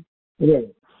 Dawn.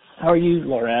 Hey. How are you,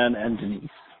 Lauren and Denise?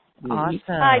 Awesome.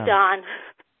 Hi, Dawn.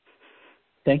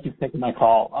 Thank you for taking my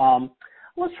call.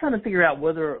 I was trying to figure out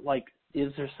whether,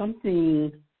 is there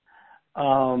something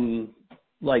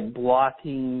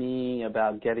blocking me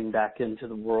about getting back into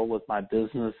the world with my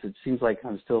business? It seems like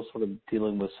I'm still sort of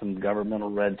dealing with some governmental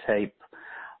red tape.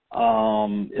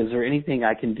 Is there anything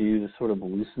I can do to sort of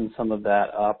loosen some of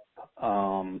that up?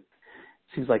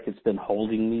 Seems like it's been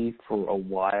holding me for a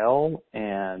while,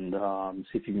 and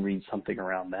see if you can read something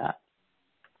around that.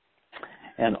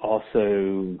 and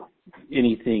also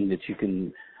anything that you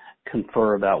can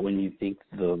confer about when you think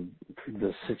the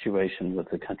situation with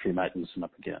the country might loosen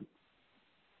up again.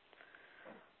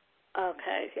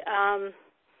 Okay.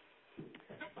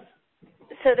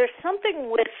 So there's something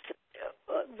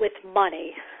with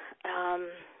money.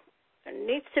 There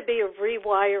needs to be a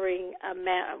rewiring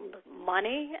amount of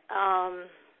money.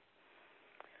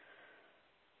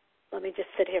 Let me just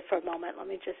sit here for a moment. Let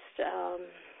me just.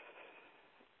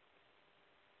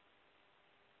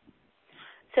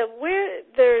 So where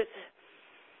there's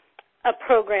a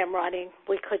program running,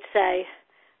 we could say,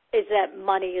 is that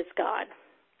money is God.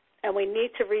 And we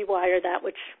need to rewire that,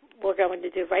 which we're going to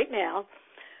do right now.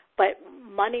 But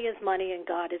money is money and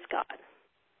God is God.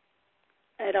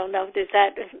 I don't know, does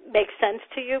that make sense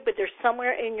to you? But there's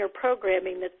somewhere in your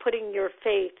programming that's putting your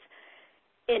faith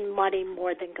in money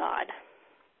more than God.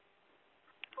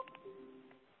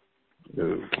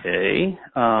 Okay.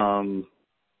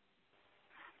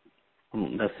 I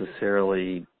don't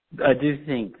necessarily. I do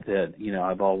think that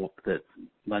that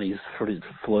money's sort of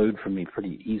flowed from me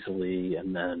pretty easily,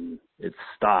 and then it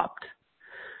stopped.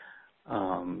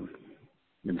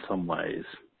 In some ways.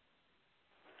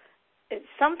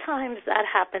 Sometimes that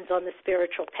happens on the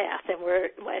spiritual path, and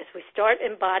as we start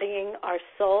embodying our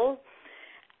soul,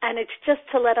 and it's just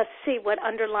to let us see what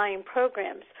underlying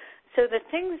programs. So the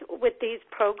things with these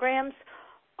programs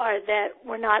are that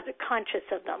we're not conscious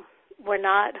of them. We're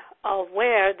not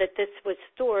aware that this was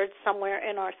stored somewhere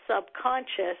in our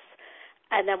subconscious,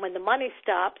 and then when the money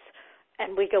stops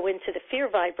and we go into the fear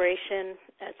vibration,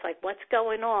 it's like, what's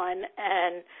going on?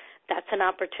 And that's an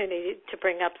opportunity to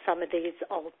bring up some of these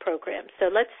old programs. So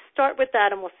let's start with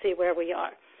that, and we'll see where we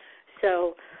are.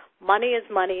 So money is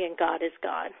money and God is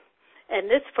God. And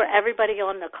this, for everybody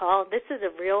on the call, this is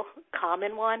a real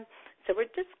common one. So we're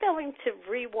just going to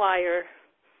rewire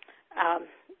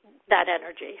that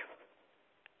energy.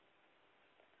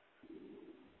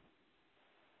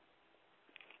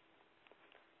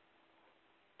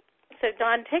 So,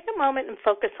 Don, take a moment and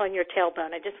focus on your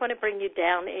tailbone. I just want to bring you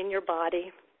down in your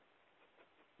body.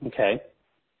 Okay.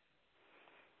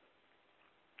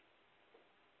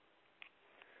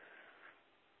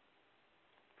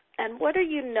 And what are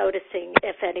you noticing,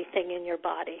 if anything, in your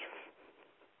body?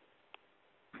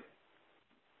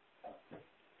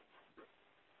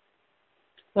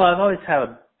 Well, I've always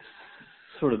had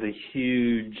sort of a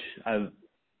huge. I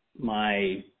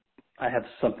have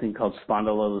something called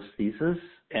spondylolisthesis,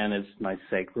 and it's my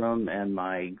sacrum and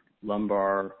my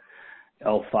lumbar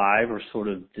L5 are sort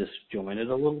of disjointed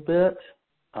a little bit.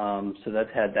 So I've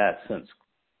had that since,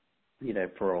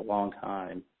 for a long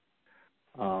time.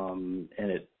 And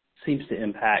it seems to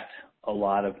impact a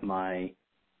lot of my,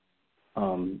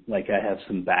 like I have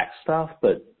some back stuff,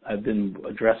 but I've been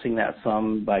addressing that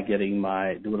some by doing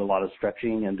a lot of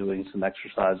stretching and doing some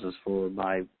exercises for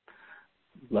my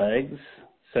legs.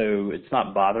 So it's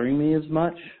not bothering me as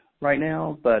much right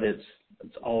now, but it's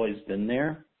always been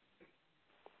there.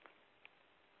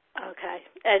 Okay,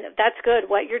 and that's good.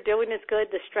 What you're doing is good.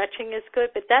 The stretching is good,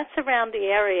 but that's around the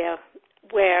area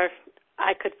where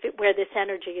where this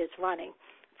energy is running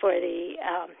for the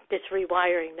this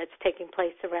rewiring that's taking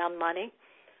place around money.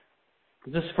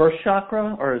 Is this first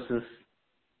chakra, or is this?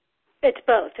 It's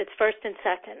both. It's first and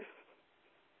second.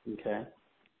 Okay.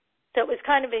 So it was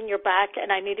kind of in your back,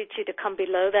 and I needed you to come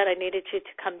below that. I needed you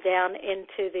to come down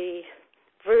into the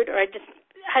root, or I just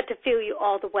had to feel you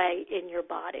all the way in your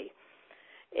body.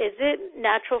 Is it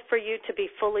natural for you to be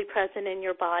fully present in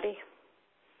your body?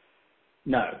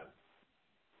 No.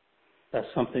 That's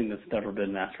something that's never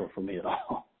been natural for me at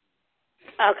all.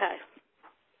 Okay.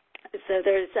 So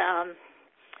there's a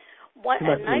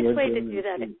nice way to do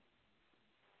that.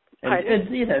 And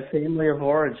family of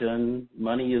origin,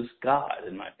 money is God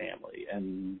in my family,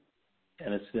 and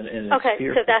it's been okay.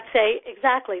 So that's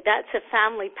a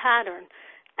family pattern,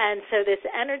 and so this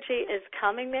energy is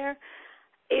coming there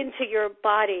into your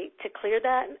body to clear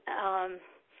that.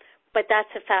 But that's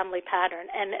a family pattern,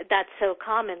 and that's so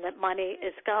common that money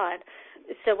is God.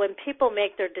 So when people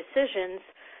make their decisions,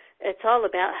 it's all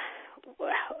about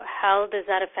how does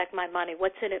that affect my money?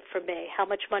 What's in it for me? How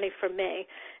much money for me?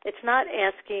 It's not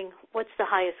asking what's the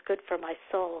highest good for my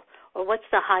soul or what's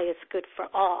the highest good for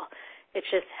all. It's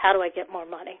just how do I get more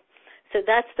money? So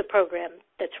that's the program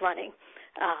that's running,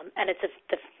 and it's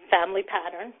the family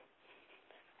pattern,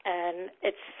 and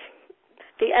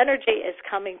the energy is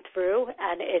coming through,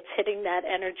 and it's hitting that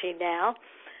energy now.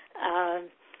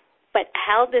 But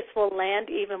how this will land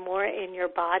even more in your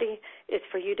body is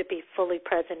for you to be fully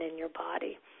present in your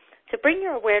body. To bring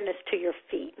your awareness to your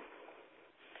feet.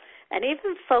 And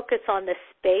even focus on the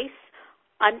space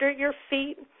under your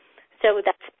feet. So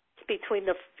that's between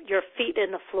your feet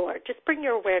and the floor. Just bring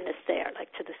your awareness there,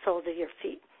 like to the soles of your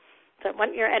feet. So I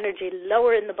want your energy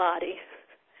lower in the body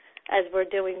as we're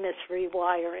doing this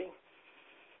rewiring.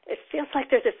 It feels like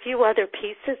there's a few other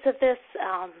pieces of this.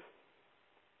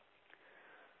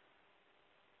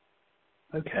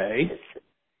 Okay.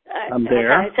 I'm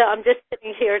there. Okay, so I'm just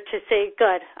sitting here to say,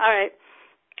 good, all right.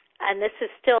 And this is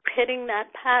still hitting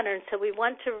that pattern, so we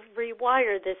want to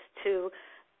rewire this to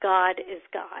God is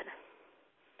God.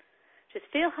 Just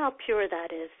feel how pure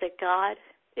that is, that God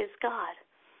is God.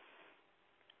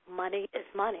 Money is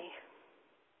money.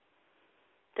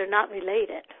 They're not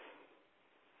related.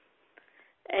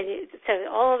 And so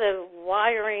all the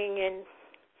wiring, and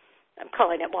I'm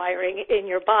calling it wiring, in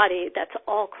your body, that's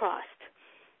all crossed.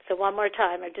 So one more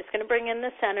time, I'm just going to bring in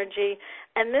this energy,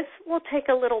 and this will take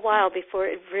a little while before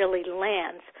it really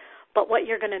lands. But what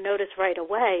you're going to notice right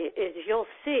away is you'll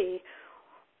see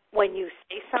when you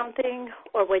say something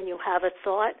or when you have a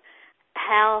thought,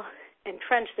 how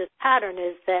entrenched this pattern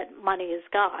is that money is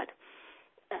God,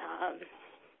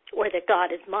 or that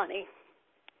God is money.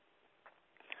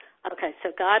 Okay,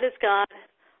 so God is God,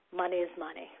 money is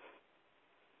money.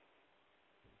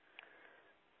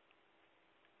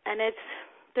 And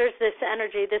there's this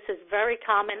energy. This is very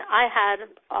common. I had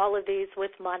all of these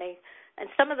with money, and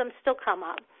some of them still come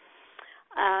up.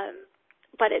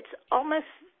 But it's almost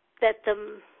that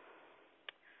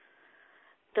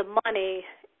the money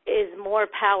is more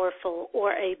powerful,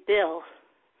 or a bill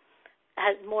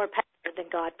has more power than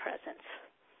God presence.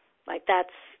 Like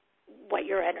that's what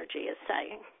your energy is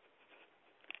saying.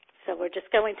 So we're just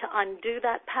going to undo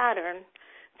that pattern.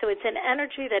 So it's an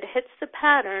energy that hits the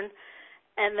pattern,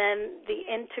 and then the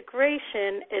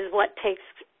integration is what takes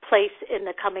place in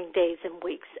the coming days and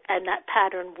weeks. And that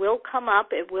pattern will come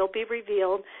up, it will be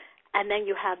revealed, and then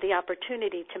you have the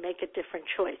opportunity to make a different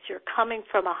choice. You're coming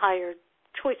from a higher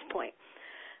choice point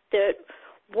that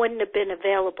wouldn't have been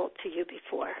available to you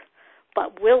before,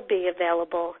 but will be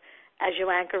available as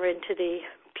you anchor into the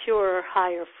pure,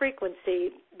 higher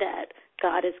frequency that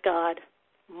God is God,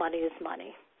 money is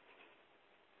money.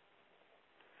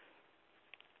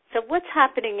 So what's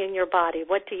happening in your body?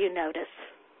 What do you notice?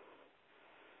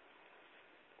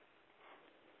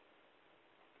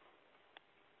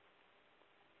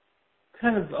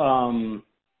 Kind of,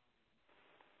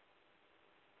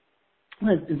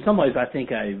 in some ways, I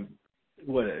think I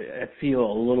feel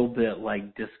a little bit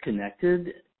like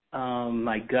disconnected.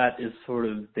 My gut is sort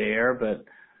of there, but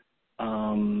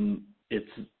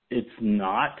it's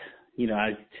not. I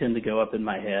tend to go up in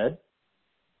my head.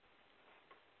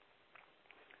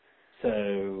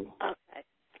 So. Okay.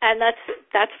 And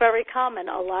that's very common.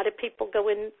 A lot of people go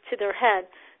into their head.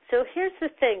 So here's the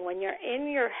thing. When you're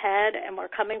in your head and we're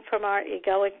coming from our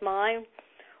egoic mind,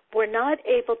 we're not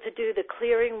able to do the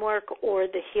clearing work or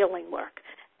the healing work.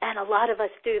 And a lot of us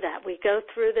do that. We go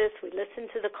through this, we listen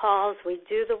to the calls, we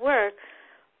do the work,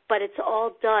 but it's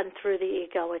all done through the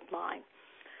egoic mind.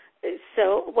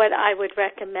 So what I would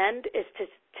recommend is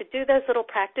to do those little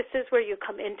practices where you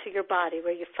come into your body,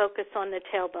 where you focus on the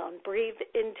tailbone. Breathe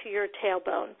into your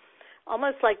tailbone,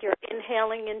 almost like you're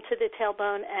inhaling into the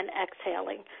tailbone and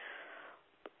exhaling.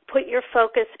 Put your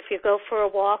focus, if you go for a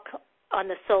walk, on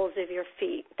the soles of your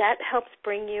feet. That helps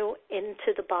bring you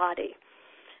into the body.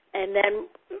 And then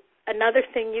another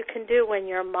thing you can do when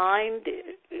your mind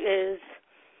is,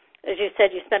 as you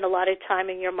said, you spend a lot of time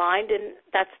in your mind, and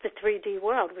that's the 3D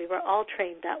world. We were all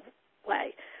trained that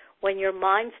way. When your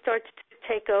mind starts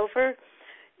to take over,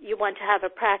 you want to have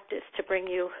a practice to bring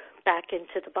you back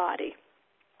into the body.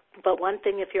 But one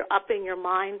thing, if you're up in your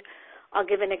mind, I'll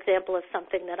give an example of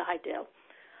something that I do.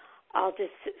 I'll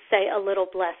just say a little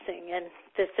blessing, and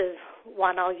this is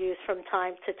one I'll use from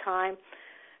time to time.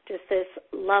 Just this: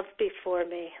 love before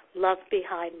me, love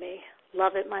behind me,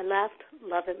 love at my left,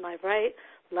 love at my right,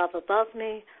 love above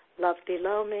me, love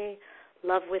below me,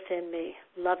 love within me,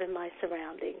 love in my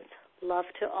surroundings, love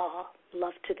to all,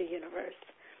 love to the universe.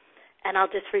 And I'll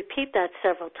just repeat that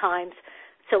several times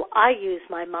so I use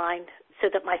my mind so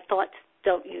that my thoughts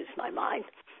don't use my mind,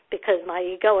 because my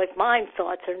egoic mind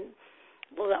thoughts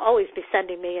will always be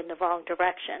sending me in the wrong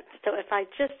direction. So if I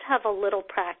just have a little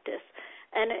practice,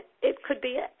 and it could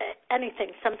be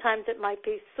anything. Sometimes it might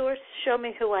be, Source, show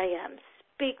me who I am.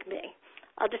 Speak me.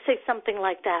 I'll just say something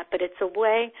like that, but it's a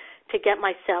way to get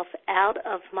myself out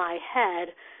of my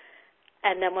head.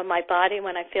 And then when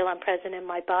I feel I'm present in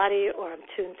my body or I'm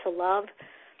tuned to love,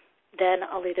 then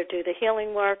I'll either do the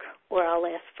healing work or I'll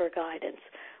ask for guidance.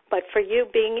 But for you,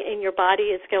 being in your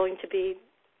body is going to be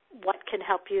what can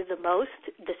help you the most.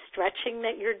 The stretching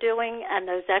that you're doing and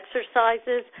those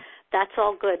exercises, that's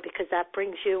all good, because that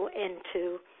brings you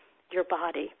into your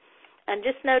body. And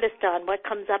just notice, Don, what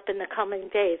comes up in the coming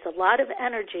days. A lot of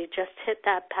energy just hit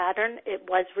that pattern. It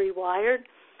was rewired,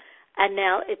 and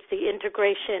now it's the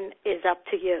integration is up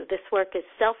to you. This work is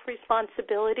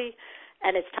self-responsibility,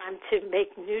 and it's time to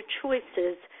make new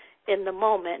choices in the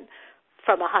moment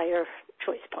from a higher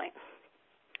choice point.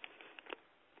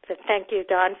 So thank you,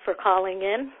 Don, for calling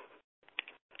in.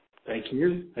 Thank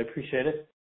you. I appreciate it.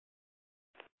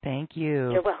 Thank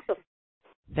you. You're welcome.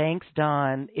 Thanks,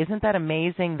 Dawn. Isn't that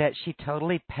amazing that she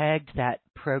totally pegged that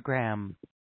program?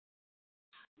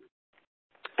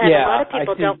 And a lot of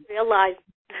people don't realize.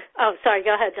 Oh, sorry.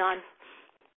 Go ahead, Don.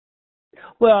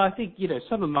 Well, I think,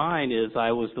 some of mine is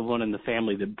I was the one in the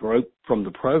family that broke from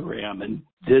the program and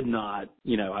did not,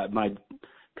 my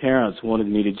parents wanted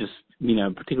me to just,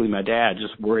 particularly my dad,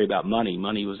 just worry about money.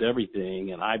 Money was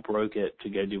everything, and I broke it to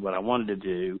go do what I wanted to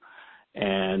do.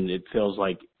 And it feels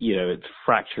like, it's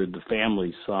fractured the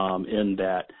family some in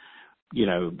that,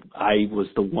 I was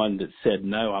the one that said,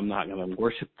 no, I'm not going to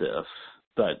worship this.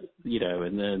 But,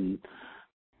 and then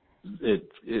it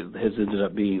has ended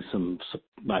up being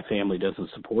my family doesn't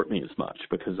support me as much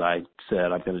because I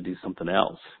said I'm going to do something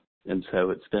else. And so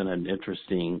it's been an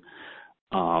interesting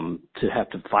to have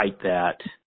to fight that,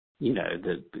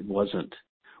 that it wasn't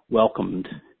welcomed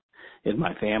in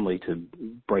my family to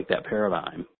break that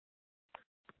paradigm.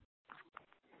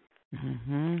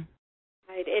 Mm-hmm.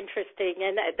 Right, interesting.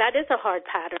 And that is a hard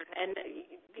pattern. And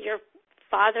your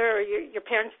father or your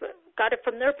parents got it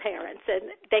from their parents,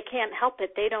 and they can't help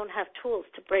it. They don't have tools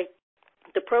to break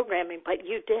the programming, but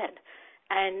you did.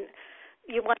 And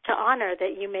you want to honor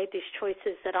that you made these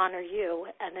choices that honor you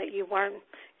and that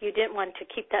you didn't want to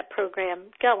keep that program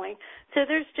going. So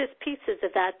there's just pieces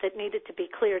of that needed to be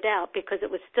cleared out because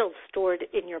it was still stored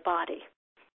in your body.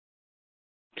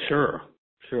 Sure,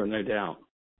 no doubt.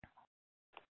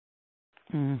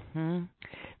 Mm-hmm.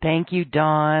 Thank you,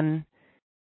 Dawn.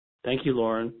 Thank you,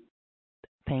 Lauren.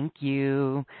 Thank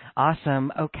you.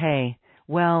 Awesome. Okay.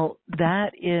 Well,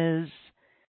 that is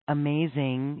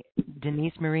amazing.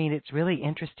 Denise Marine, it's really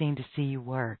interesting to see you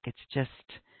work. It's just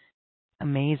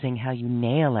amazing how you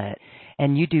nail it.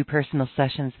 And you do personal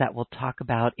sessions that we'll talk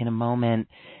about in a moment.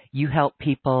 You help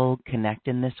people connect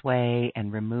in this way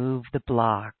and remove the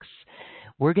blocks.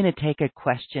 We're going to take a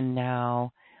question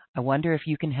now. I wonder if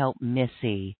you can help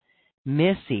Missy.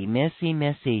 Missy.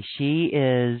 She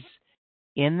is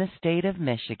in the state of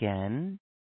Michigan,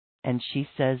 and she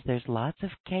says there's lots of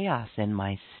chaos in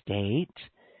my state.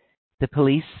 The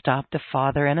police stopped a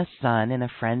father and a son in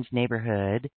a friend's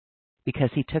neighborhood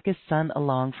because he took his son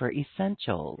along for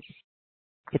essentials.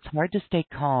 It's hard to stay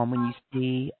calm when you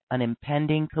see an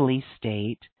impending police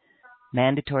state,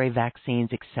 mandatory vaccines,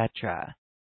 etc.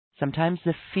 Sometimes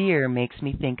the fear makes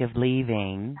me think of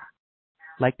leaving.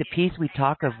 Like the peace we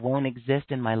talk of won't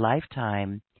exist in my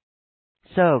lifetime.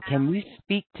 So, can you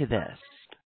speak to this?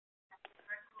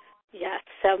 Yes.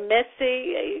 So,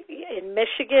 Missy, in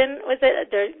Michigan, was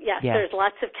it? Yes, there's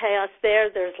lots of chaos there.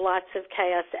 There's lots of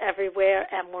chaos everywhere,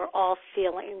 and we're all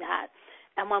feeling that.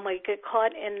 And when we get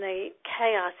caught in the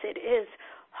chaos, it is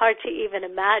hard to even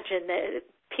imagine that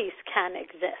peace can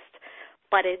exist.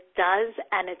 But it does,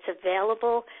 and it's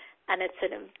available, and it's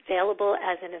available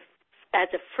as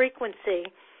a frequency.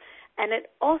 And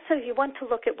it also, you want to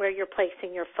look at where you're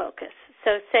placing your focus.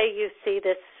 So say you see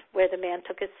this where the man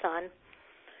took his son.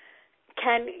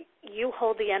 Can you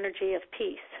hold the energy of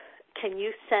peace? Can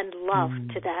you send love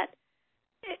to that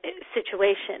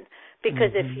situation?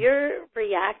 Because if you're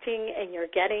reacting and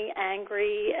you're getting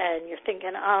angry and you're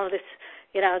thinking, oh,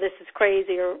 this is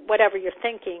crazy or whatever you're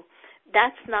thinking,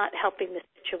 that's not helping the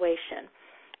situation.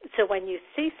 So when you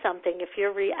see something, if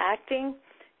you're reacting,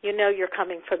 you know you're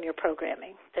coming from your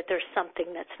programming, that there's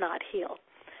something that's not healed.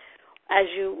 As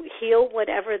you heal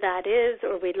whatever that is,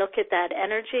 or we look at that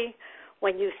energy,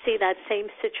 when you see that same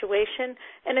situation,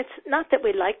 and it's not that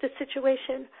we like the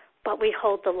situation, but we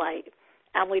hold the light,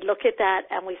 and we look at that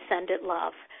and we send it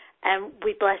love, and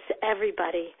we bless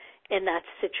everybody in that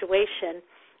situation,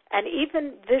 and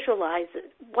even visualize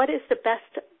what is the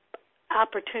best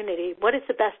opportunity, what is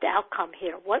the best outcome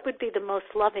here, what would be the most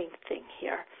loving thing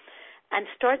here, and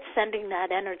start sending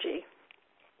that energy.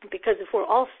 Because if we're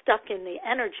all stuck in the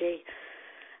energy,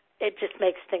 it just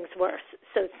makes things worse.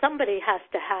 So somebody has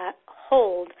to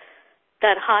hold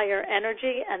that higher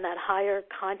energy and that higher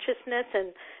consciousness,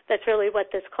 and that's really what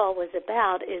this call was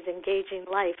about, is engaging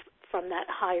life from that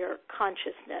higher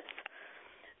consciousness.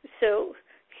 So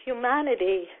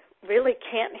humanity really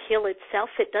can't heal itself.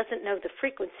 It doesn't know the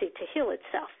frequency to heal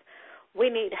itself. We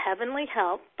need heavenly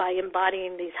help by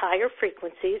embodying these higher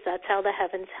frequencies. That's how the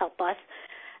heavens help us.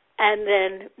 And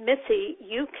then, Missy,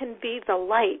 you can be the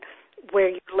light where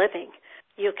you're living.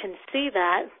 You can see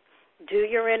that, do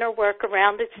your inner work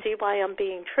around it, see why I'm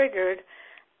being triggered,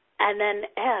 and then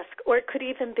ask. Or it could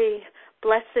even be,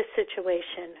 bless this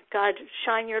situation. God,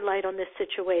 shine your light on this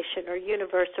situation, or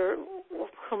universe, or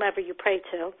whomever you pray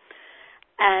to.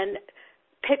 And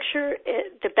picture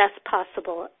the best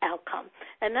possible outcome.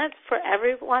 And that's for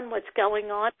everyone what's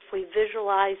going on. If we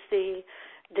visualize the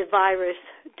virus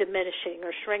diminishing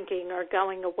or shrinking or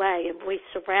going away, and we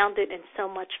surround it in so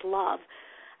much love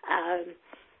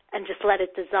and just let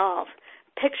it dissolve.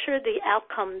 Picture the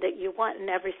outcome that you want in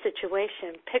every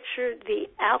situation. Picture the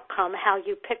outcome, how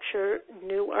you picture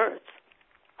New Earth,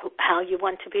 how you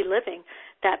want to be living,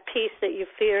 that peace that you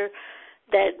fear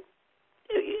that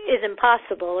is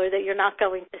impossible or that you're not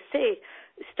going to see.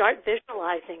 Start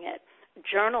visualizing it.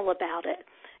 Journal about it.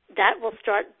 That will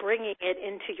start bringing it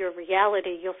into your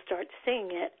reality. You'll start seeing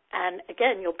it. And,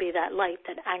 again, you'll be that light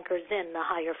that anchors in the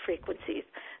higher frequencies.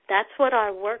 That's what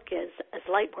our work is as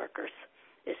light workers,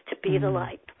 is to be the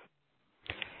light.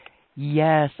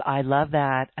 Yes, I love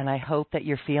that. And I hope that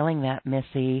you're feeling that,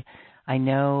 Missy. I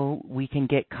know we can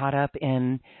get caught up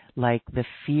in, like, the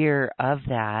fear of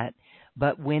that.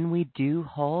 But when we do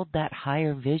hold that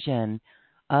higher vision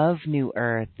of New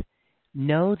Earth,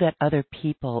 know that other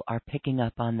people are picking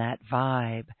up on that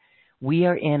vibe. We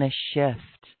are in a shift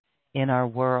in our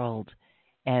world,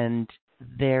 and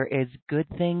there is good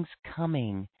things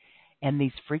coming, and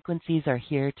these frequencies are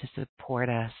here to support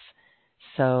us.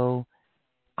 So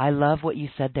I love what you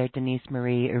said there, Denise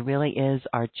Marie. It really is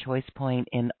our choice point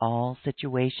in all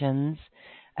situations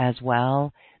as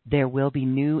well. There will be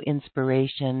new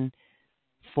inspiration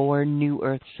for New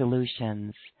Earth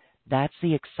solutions. That's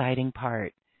the exciting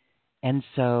part. And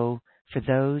so for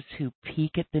those who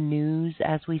peek at the news,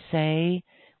 as we say,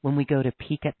 when we go to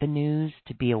peek at the news,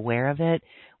 to be aware of it,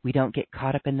 we don't get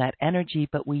caught up in that energy,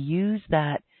 but we use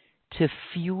that to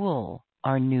fuel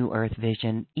our New Earth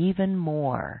vision even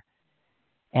more.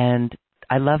 And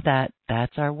I love that.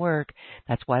 That's our work.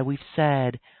 That's why we've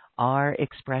said our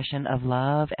expression of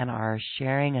love and our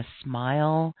sharing a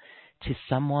smile to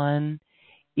someone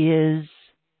is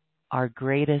our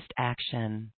greatest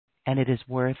action, and it is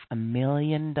worth $1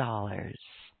 million.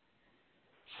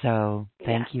 So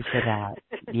thank you for that.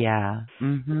 Yeah.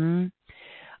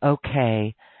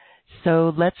 Okay.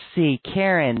 So let's see.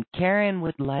 Karen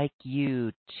would like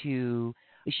you to,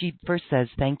 she first says,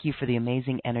 thank you for the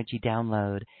amazing energy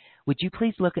download. Would you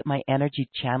please look at my energy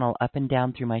channel up and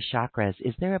down through my chakras?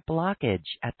 Is there a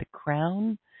blockage at the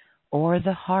crown or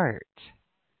the heart?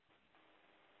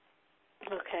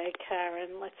 Okay,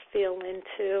 Karen, let's feel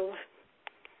into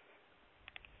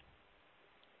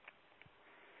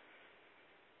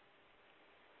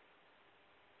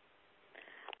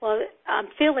well, I'm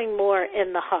feeling more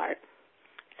in the heart.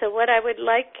 So what I would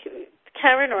like,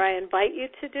 Karen, or I invite you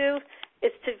to do,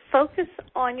 is to focus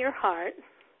on your heart,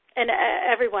 and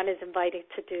everyone is invited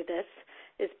to do this,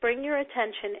 is bring your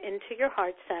attention into your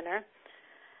heart center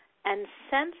and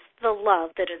sense the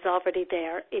love that is already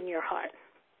there in your heart.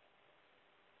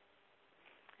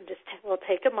 And just we'll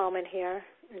take a moment here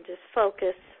and just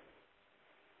focus.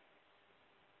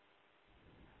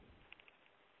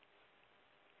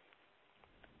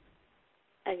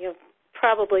 And you're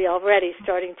probably already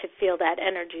starting to feel that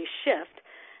energy shift.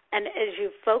 And as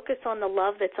you focus on the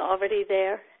love that's already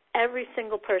there, every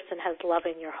single person has love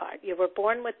in your heart. You were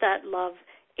born with that love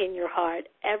in your heart.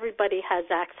 Everybody has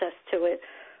access to it.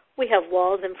 We have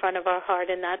walls in front of our heart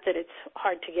and that it's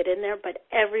hard to get in there, but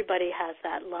everybody has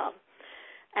that love.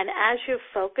 And as you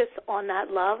focus on that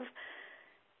love,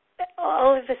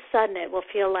 all of a sudden it will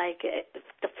feel like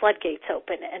the floodgates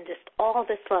open and just all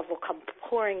this love will come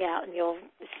pouring out, and you'll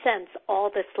sense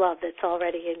all this love that's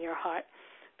already in your heart.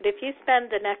 But if you spend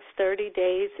the next 30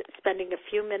 days spending a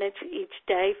few minutes each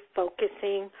day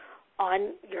focusing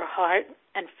on your heart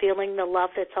and feeling the love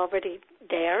that's already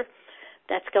there,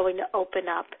 that's going to open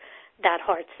up that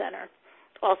heart center.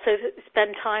 Also,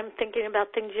 spend time thinking about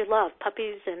things you love.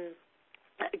 Puppies and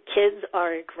kids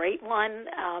are a great one,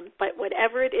 but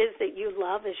whatever it is that you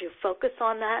love, as you focus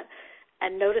on that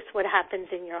and notice what happens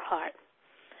in your heart.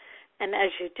 And as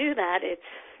you do that,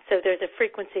 so there's a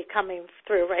frequency coming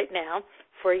through right now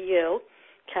for you,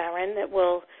 Karen, that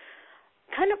will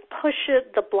kind of push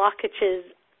the blockages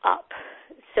up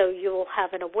so you'll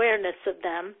have an awareness of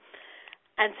them.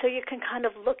 And so you can kind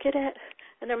of look at it,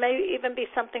 and there may even be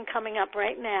something coming up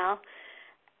right now.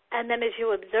 And then as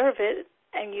you observe it,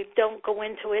 and you don't go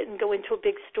into it and go into a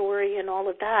big story and all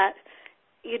of that,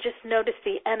 you just notice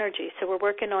the energy. So we're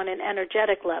working on an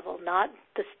energetic level, not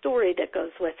the story that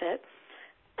goes with it.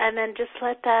 And then just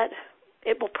let that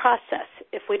it will process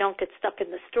if we don't get stuck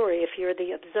in the story. If you're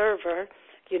the observer,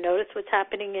 you notice what's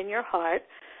happening in your heart,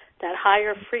 that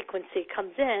higher frequency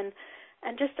comes in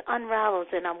and just unravels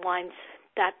and unwinds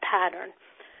that pattern.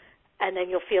 And then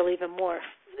you'll feel even more.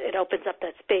 It opens up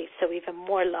that space so even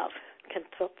more love can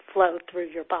flow through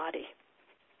your body.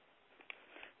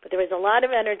 But there is a lot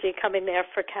of energy coming there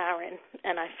for Karen,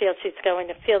 and I feel she's going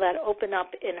to feel that open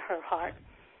up in her heart.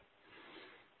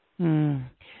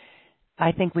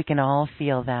 I think we can all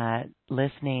feel that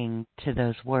listening to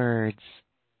those words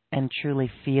and truly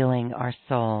feeling our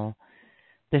soul.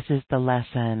 This is the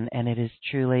lesson, and it is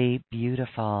truly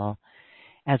beautiful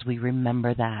as we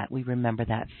remember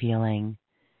that feeling.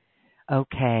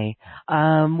 Okay.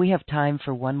 We have time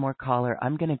for one more caller.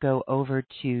 I'm going to go over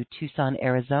to Tucson,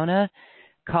 Arizona.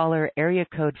 Caller, area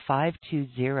code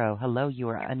 520. Hello, you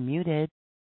are unmuted.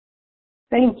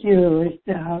 Thank you.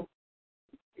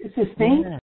 Is this me?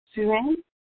 Yeah. Suzanne?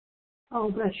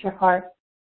 Oh, bless your heart.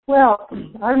 Well,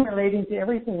 I'm relating to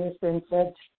everything that's been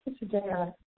said today.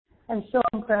 I'm so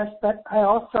impressed, but I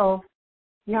also,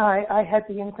 I had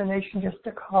the inclination just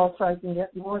to call so I can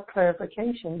get more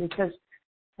clarification, because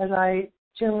as I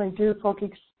generally do,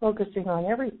 focusing on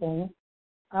everything,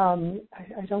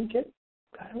 I don't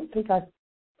think I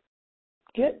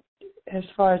get as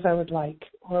far as I would like,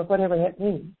 or whatever that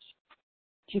means.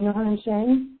 Do you know what I'm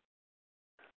saying?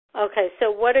 Okay,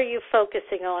 so what are you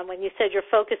focusing on when you said you're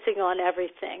focusing on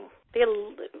everything?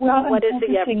 What is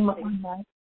the everything?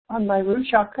 On my root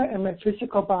chakra and my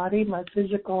physical body, my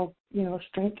physical,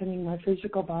 strengthening my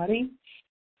physical body.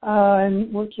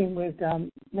 I'm working with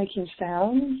making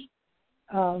sounds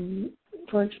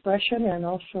for expression, and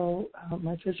also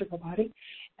my physical body.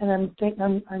 And I'm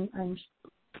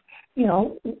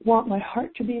want my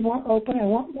heart to be more open. I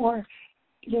want more,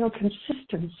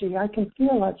 consistency. I can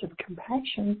feel lots of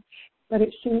compassion, but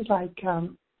it seems like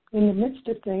in the midst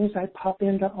of things, I pop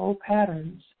into old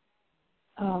patterns.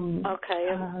 Okay.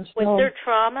 Was there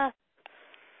trauma?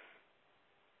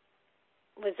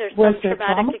 Was there some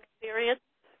traumatic experience?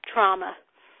 Trauma.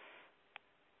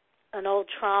 An old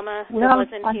trauma that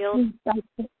wasn't healed?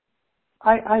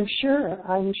 I'm sure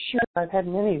I've had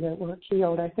many that weren't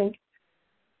healed. I think,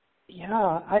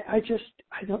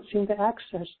 I don't seem to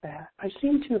access that. I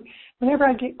seem to, whenever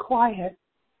I get quiet,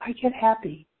 I get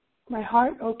happy. My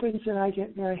heart opens and I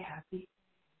get very happy.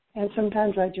 And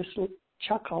sometimes I just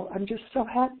chuckle. I'm just so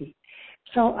happy.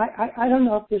 So I don't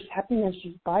know if this happiness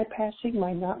is bypassing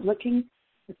my not looking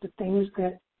at the things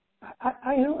that,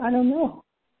 I don't know.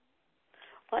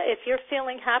 Well, if you're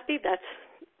feeling happy,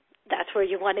 that's where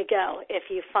you want to go. If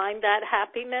you find that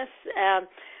happiness,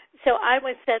 so I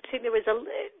was sensing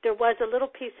there was a little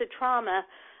piece of trauma,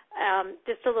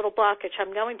 just a little blockage.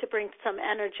 I'm going to bring some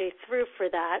energy through for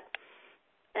that,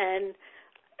 and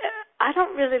I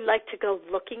don't really like to go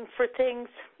looking for things.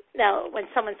 Now, when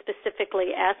someone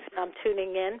specifically asks, I'm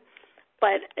tuning in,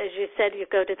 but as you said, you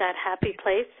go to that happy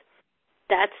place.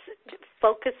 That's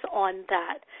focus on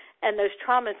that. And those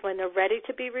traumas, when they're ready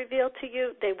to be revealed to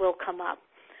you, they will come up.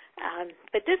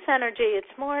 But this energy,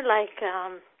 it's more like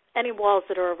any walls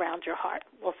that are around your heart,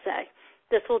 we'll say.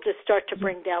 This will just start to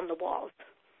bring down the walls.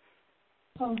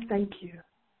 Oh, thank you.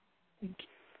 Thank you.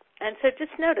 And so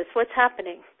just notice what's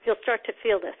happening. You'll start to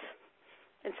feel this.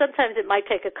 And sometimes it might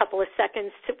take a couple of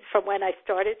seconds from when I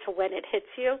started to when it hits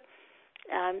you.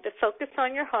 To focus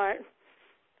on your heart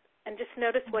and just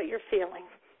notice what you're feeling.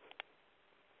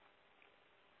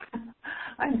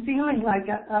 I'm feeling like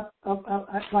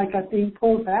I'm being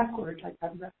pulled backward, like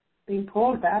I'm being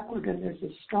pulled backward, and there's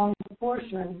a strong force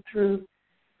running through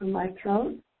from my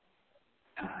throat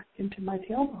into my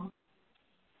tailbone,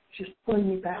 just pulling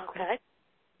me backward. Okay.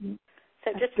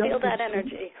 So just feel that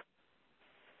energy.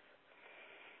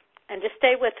 And just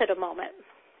stay with it a moment.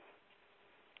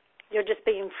 You're just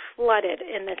being flooded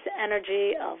in this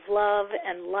energy of love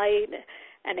and light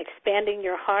and expanding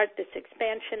your heart, this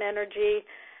expansion energy,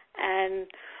 and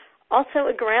also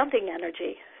a grounding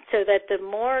energy, so that the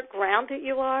more grounded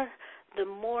you are, the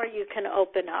more you can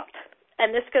open up.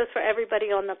 And this goes for everybody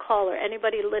on the call, or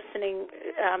anybody listening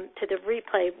to the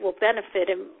replay will benefit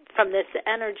from this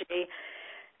energy.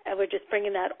 And we're just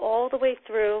bringing that all the way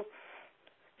through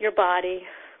your body,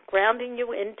 grounding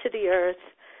you into the earth,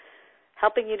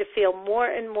 helping you to feel more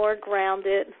and more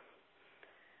grounded,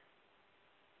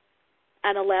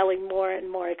 and allowing more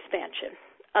and more expansion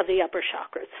of the upper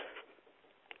chakras.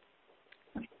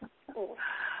 So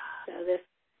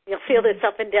you'll feel this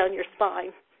up and down your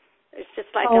spine. It's just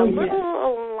like a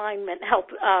little alignment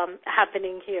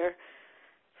happening here.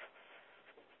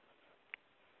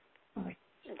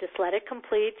 And just let it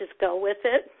complete. Just go with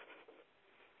it.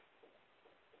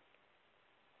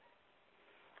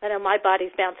 I know my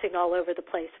body's bouncing all over the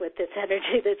place with this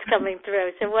energy that's coming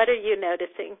through. So what are you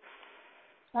noticing?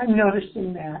 I'm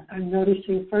noticing that.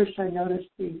 First I noticed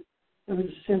there was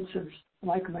a sense of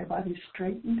like my body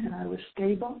straightened and I was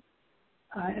stable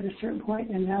at a certain point,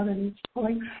 and now that it's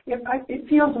pulling, it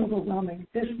feels overwhelming.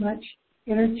 This much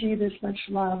energy, this much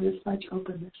love, this much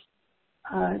openness.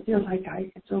 It feels like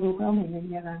it's overwhelming, and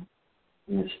yet I'm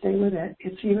going to stay with it.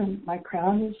 It's even, my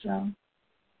crown is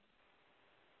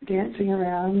dancing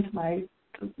around. My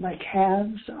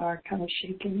calves are kind of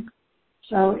shaking.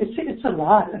 So it's a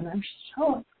lot, and I'm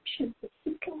so appreciative.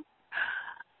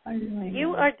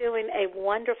 You are doing a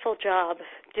wonderful job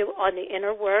on the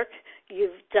inner work.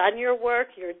 You've done your work.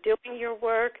 You're doing your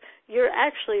work. You're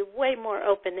actually way more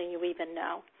open than you even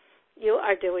know. You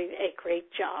are doing a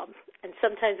great job. And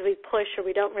sometimes we push or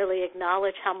we don't really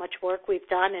acknowledge how much work we've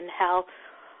done and how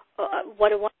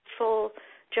what a wonderful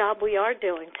job we are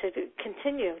doing to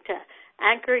continue to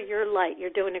anchor your light.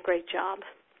 You're doing a great job.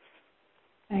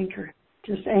 Anchor.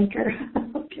 Just anchor.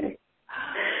 Okay.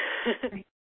 Thank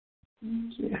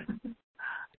you.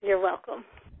 You're welcome.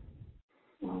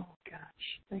 Oh, gosh.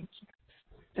 Thank you.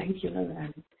 Thank you,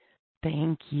 Lorraine.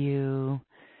 Thank you.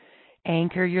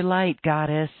 Anchor your light,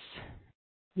 goddess.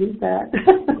 You bet.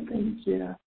 Thank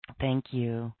you. Thank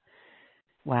you.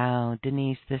 Wow,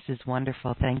 Denise, this is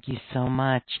wonderful. Thank you so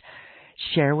much.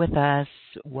 Share with us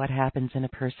what happens in a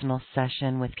personal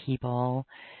session with people.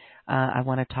 I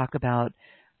want to talk about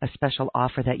a special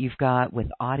offer that you've got with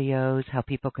audios, how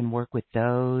people can work with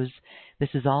those. This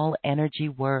is all energy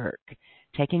work,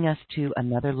 taking us to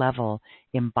another level,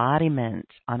 embodiment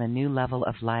on a new level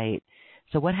of light.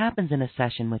 So what happens in a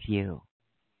session with you?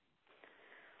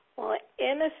 Well,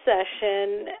 in a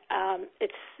session,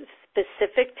 it's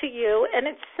specific to you, and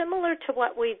it's similar to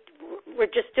what we're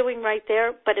just doing right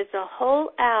there, but it's a whole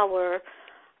hour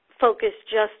focused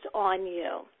just on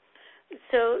you.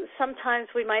 So sometimes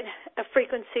a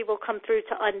frequency will come through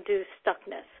to undo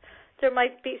stuckness. There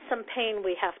might be some pain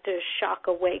we have to shock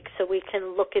awake so we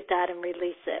can look at that and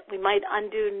release it. We might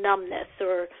undo numbness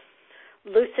or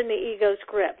loosen the ego's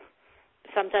grip.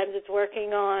 Sometimes it's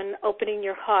working on opening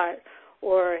your heart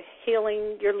or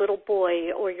healing your little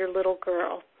boy or your little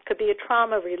girl. It could be a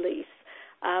trauma release,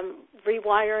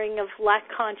 rewiring of lack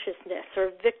consciousness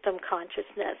or victim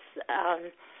consciousness.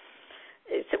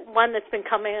 It's one that's been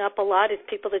coming up a lot is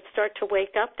people that start to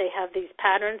wake up. They have these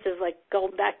patterns of like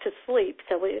going back to sleep.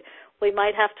 So we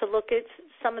might have to look at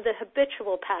some of the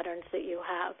habitual patterns that you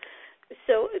have.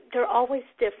 So they're always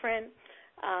different.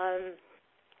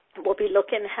 We'll be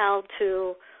looking how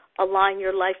to align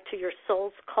your life to your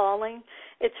soul's calling.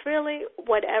 It's really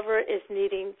whatever is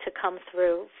needing to come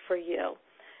through for you.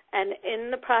 And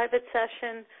in the private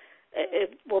session,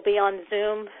 it will be on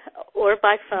Zoom or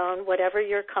by phone, whatever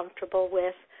you're comfortable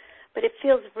with. But it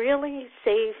feels really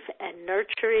safe and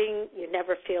nurturing. You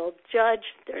never feel judged.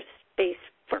 There's space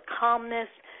for calmness.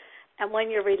 And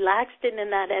when you're relaxed in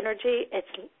that energy,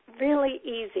 it's really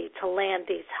easy to land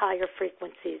these higher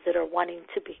frequencies that are wanting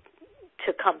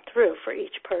to come through for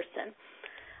each person.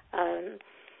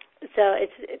 So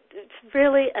it's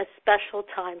really a special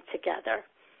time together.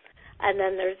 And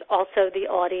then there's also the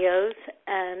audios,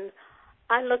 and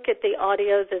I look at the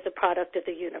audios as a product of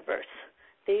the universe.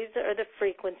 These are the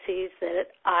frequencies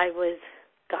that I was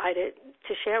guided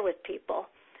to share with people,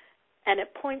 and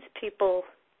it points people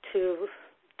to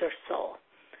their soul.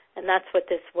 And that's what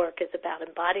this work is about,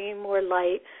 embodying more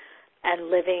light and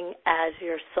living as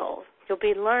your soul. You'll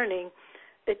be learning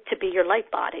to be your light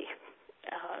body.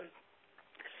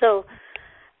 So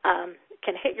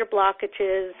can hit your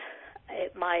blockages.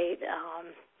 It might,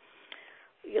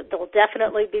 there'll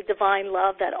definitely be divine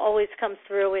love that always comes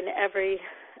through in every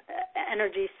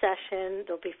energy session.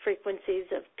 There'll be frequencies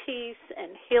of peace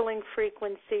and healing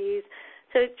frequencies.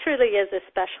 So it truly is a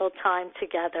special time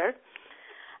together.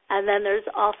 And then there's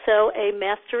also a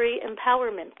Mastery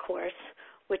Empowerment course,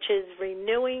 which is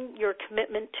renewing your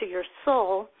commitment to your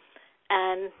soul,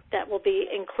 and that will be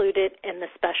included in the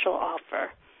special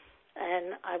offer.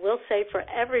 And I will say for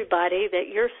everybody that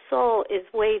your soul is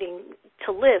waiting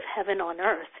to live heaven on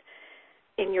earth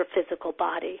in your physical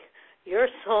body. Your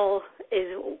soul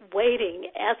is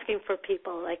waiting, asking for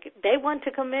people, like they want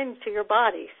to come into your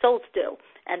body, souls do,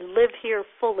 and live here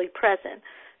fully present.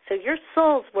 So your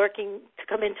soul's working to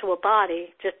come into a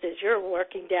body just as you're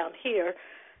working down here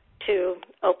to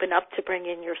open up to bring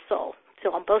in your soul.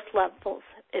 So on both levels,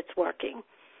 it's working.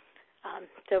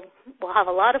 So we'll have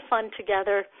a lot of fun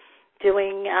together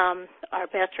doing our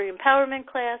Mastery Empowerment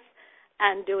class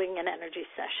and doing an energy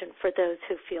session for those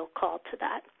who feel called to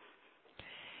that.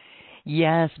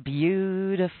 Yes,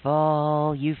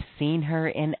 beautiful. You've seen her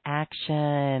in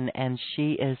action, and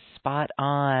she is spot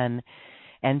on.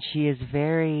 And she is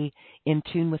very in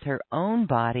tune with her own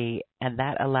body, and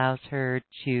that allows her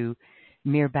to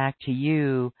mirror back to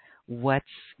you what's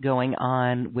going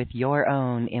on with your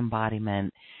own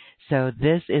embodiment. So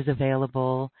this is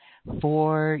available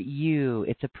for you.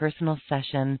 It's a personal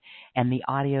session, and the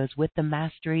audio is with the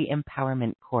Mastery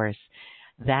Empowerment course.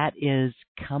 That is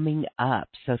coming up.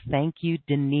 So thank you,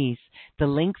 Denise. The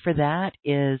link for that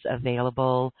is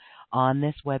available on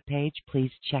this webpage.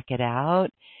 Please check it out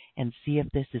and see if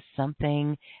this is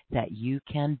something that you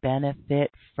can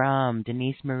benefit from.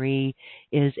 Denise Marie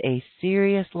is a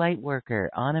serious light worker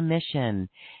on a mission,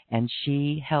 and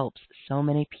she helps so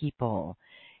many people.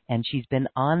 And she's been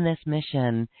on this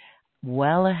mission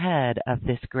well ahead of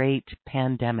this great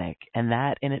pandemic, and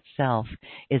that in itself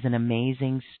is an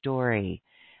amazing story.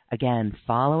 Again,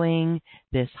 following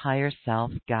this higher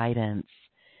self guidance.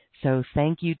 So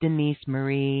thank you, Denise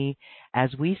Marie. As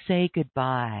we say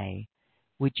goodbye,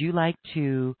 would you like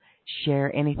to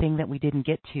share anything that we didn't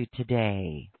get to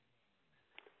today?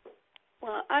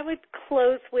 Well, I would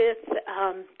close with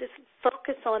just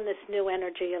focus on this new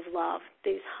energy of love.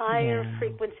 These higher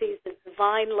frequencies of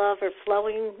divine love are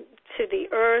flowing to the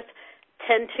earth.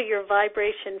 Tend to your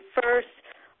vibration first.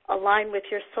 Align with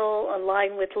your soul.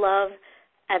 Align with love.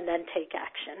 And then take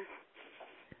action.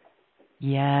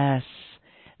 Yes,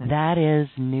 that is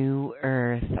New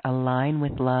Earth. Align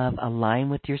with love, align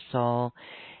with your soul,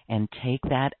 and take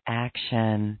that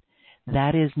action.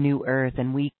 That is New Earth,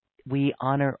 and we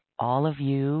honor all of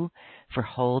you for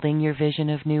holding your vision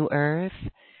of New Earth,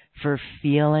 for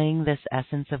feeling this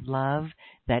essence of love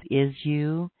that is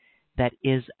you, that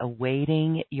is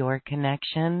awaiting your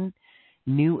connection.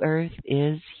 New Earth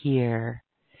is here.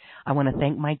 I want to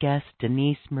thank my guest,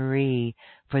 Denise Marie,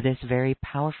 for this very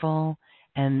powerful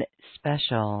and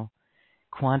special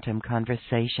quantum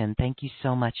conversation. Thank you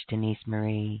so much, Denise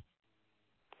Marie.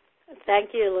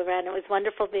 Thank you, Lorraine. It was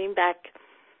wonderful being back.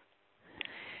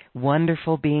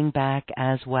 Wonderful being back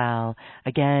as well.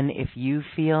 Again, if you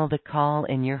feel the call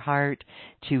in your heart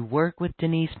to work with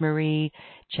Denise Marie,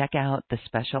 check out the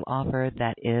special offer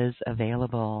that is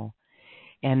available.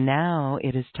 And now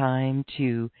it is time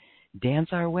to dance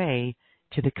our way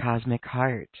to the cosmic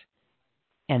heart.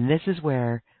 And this is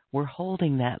where we're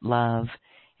holding that love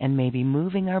and maybe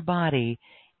moving our body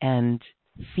and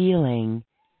feeling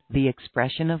the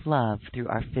expression of love through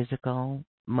our physical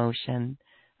motion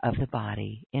of the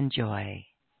body. Enjoy.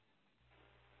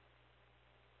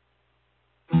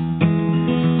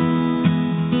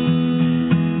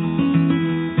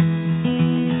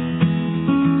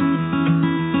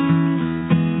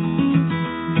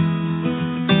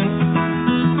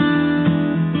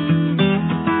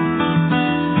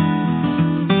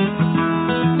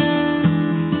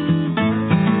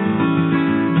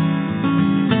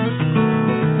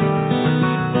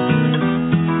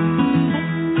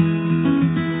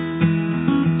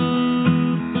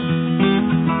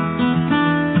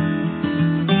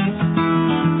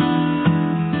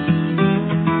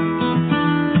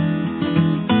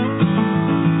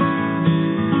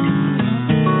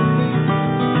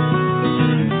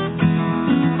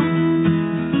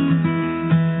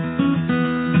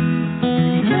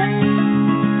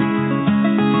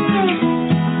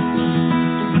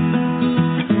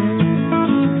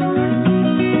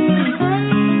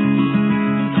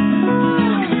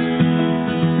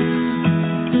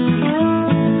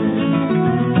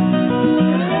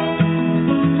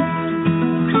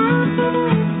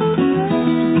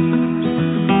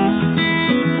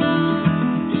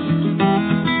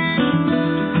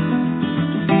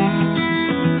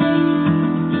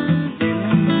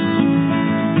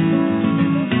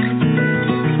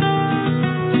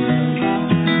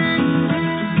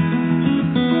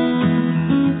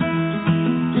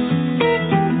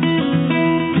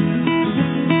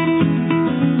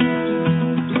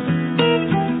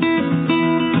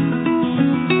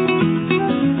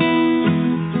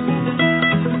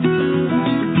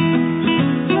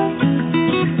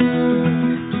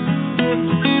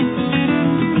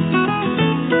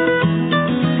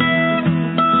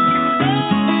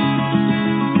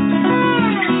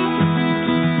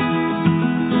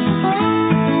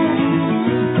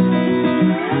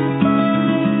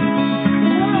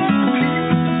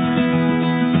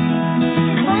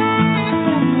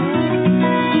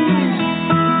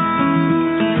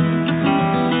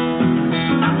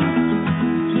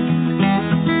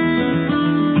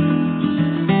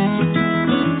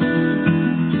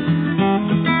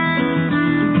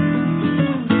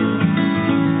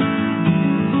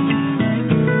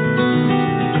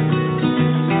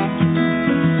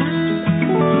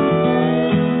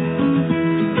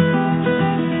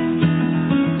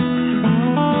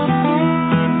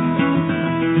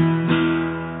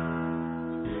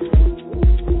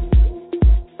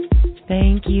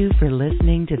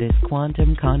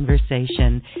 Quantum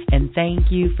Conversation, and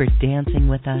thank you for dancing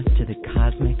with us to the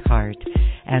cosmic heart.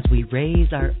 As we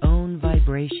raise our own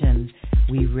vibration,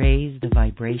 we raise the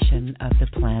vibration of the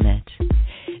planet.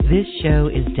 This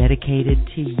show is dedicated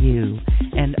to you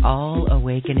and all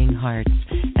awakening hearts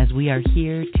as we are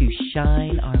here to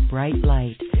shine our bright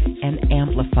light and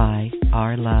amplify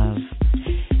our love.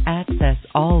 Access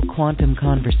all Quantum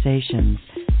Conversations,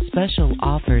 special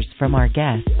offers from our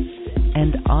guests,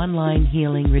 and online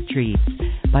healing retreats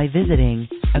by visiting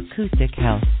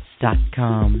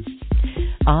acoustichealth.com.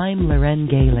 I'm Loren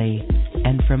Gailey,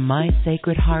 and from my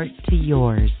sacred heart to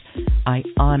yours, I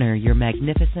honor your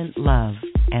magnificent love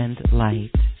and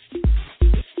light.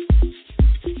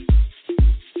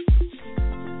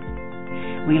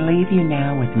 We leave you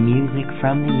now with music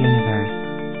from the universe.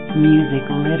 Music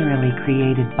literally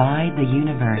created by the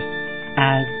universe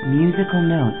as musical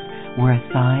notes were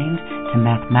assigned to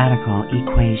mathematical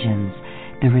equations.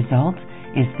 The result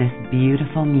is this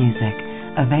beautiful music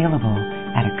available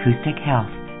at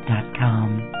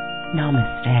acoustichealth.com.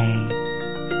 Namaste.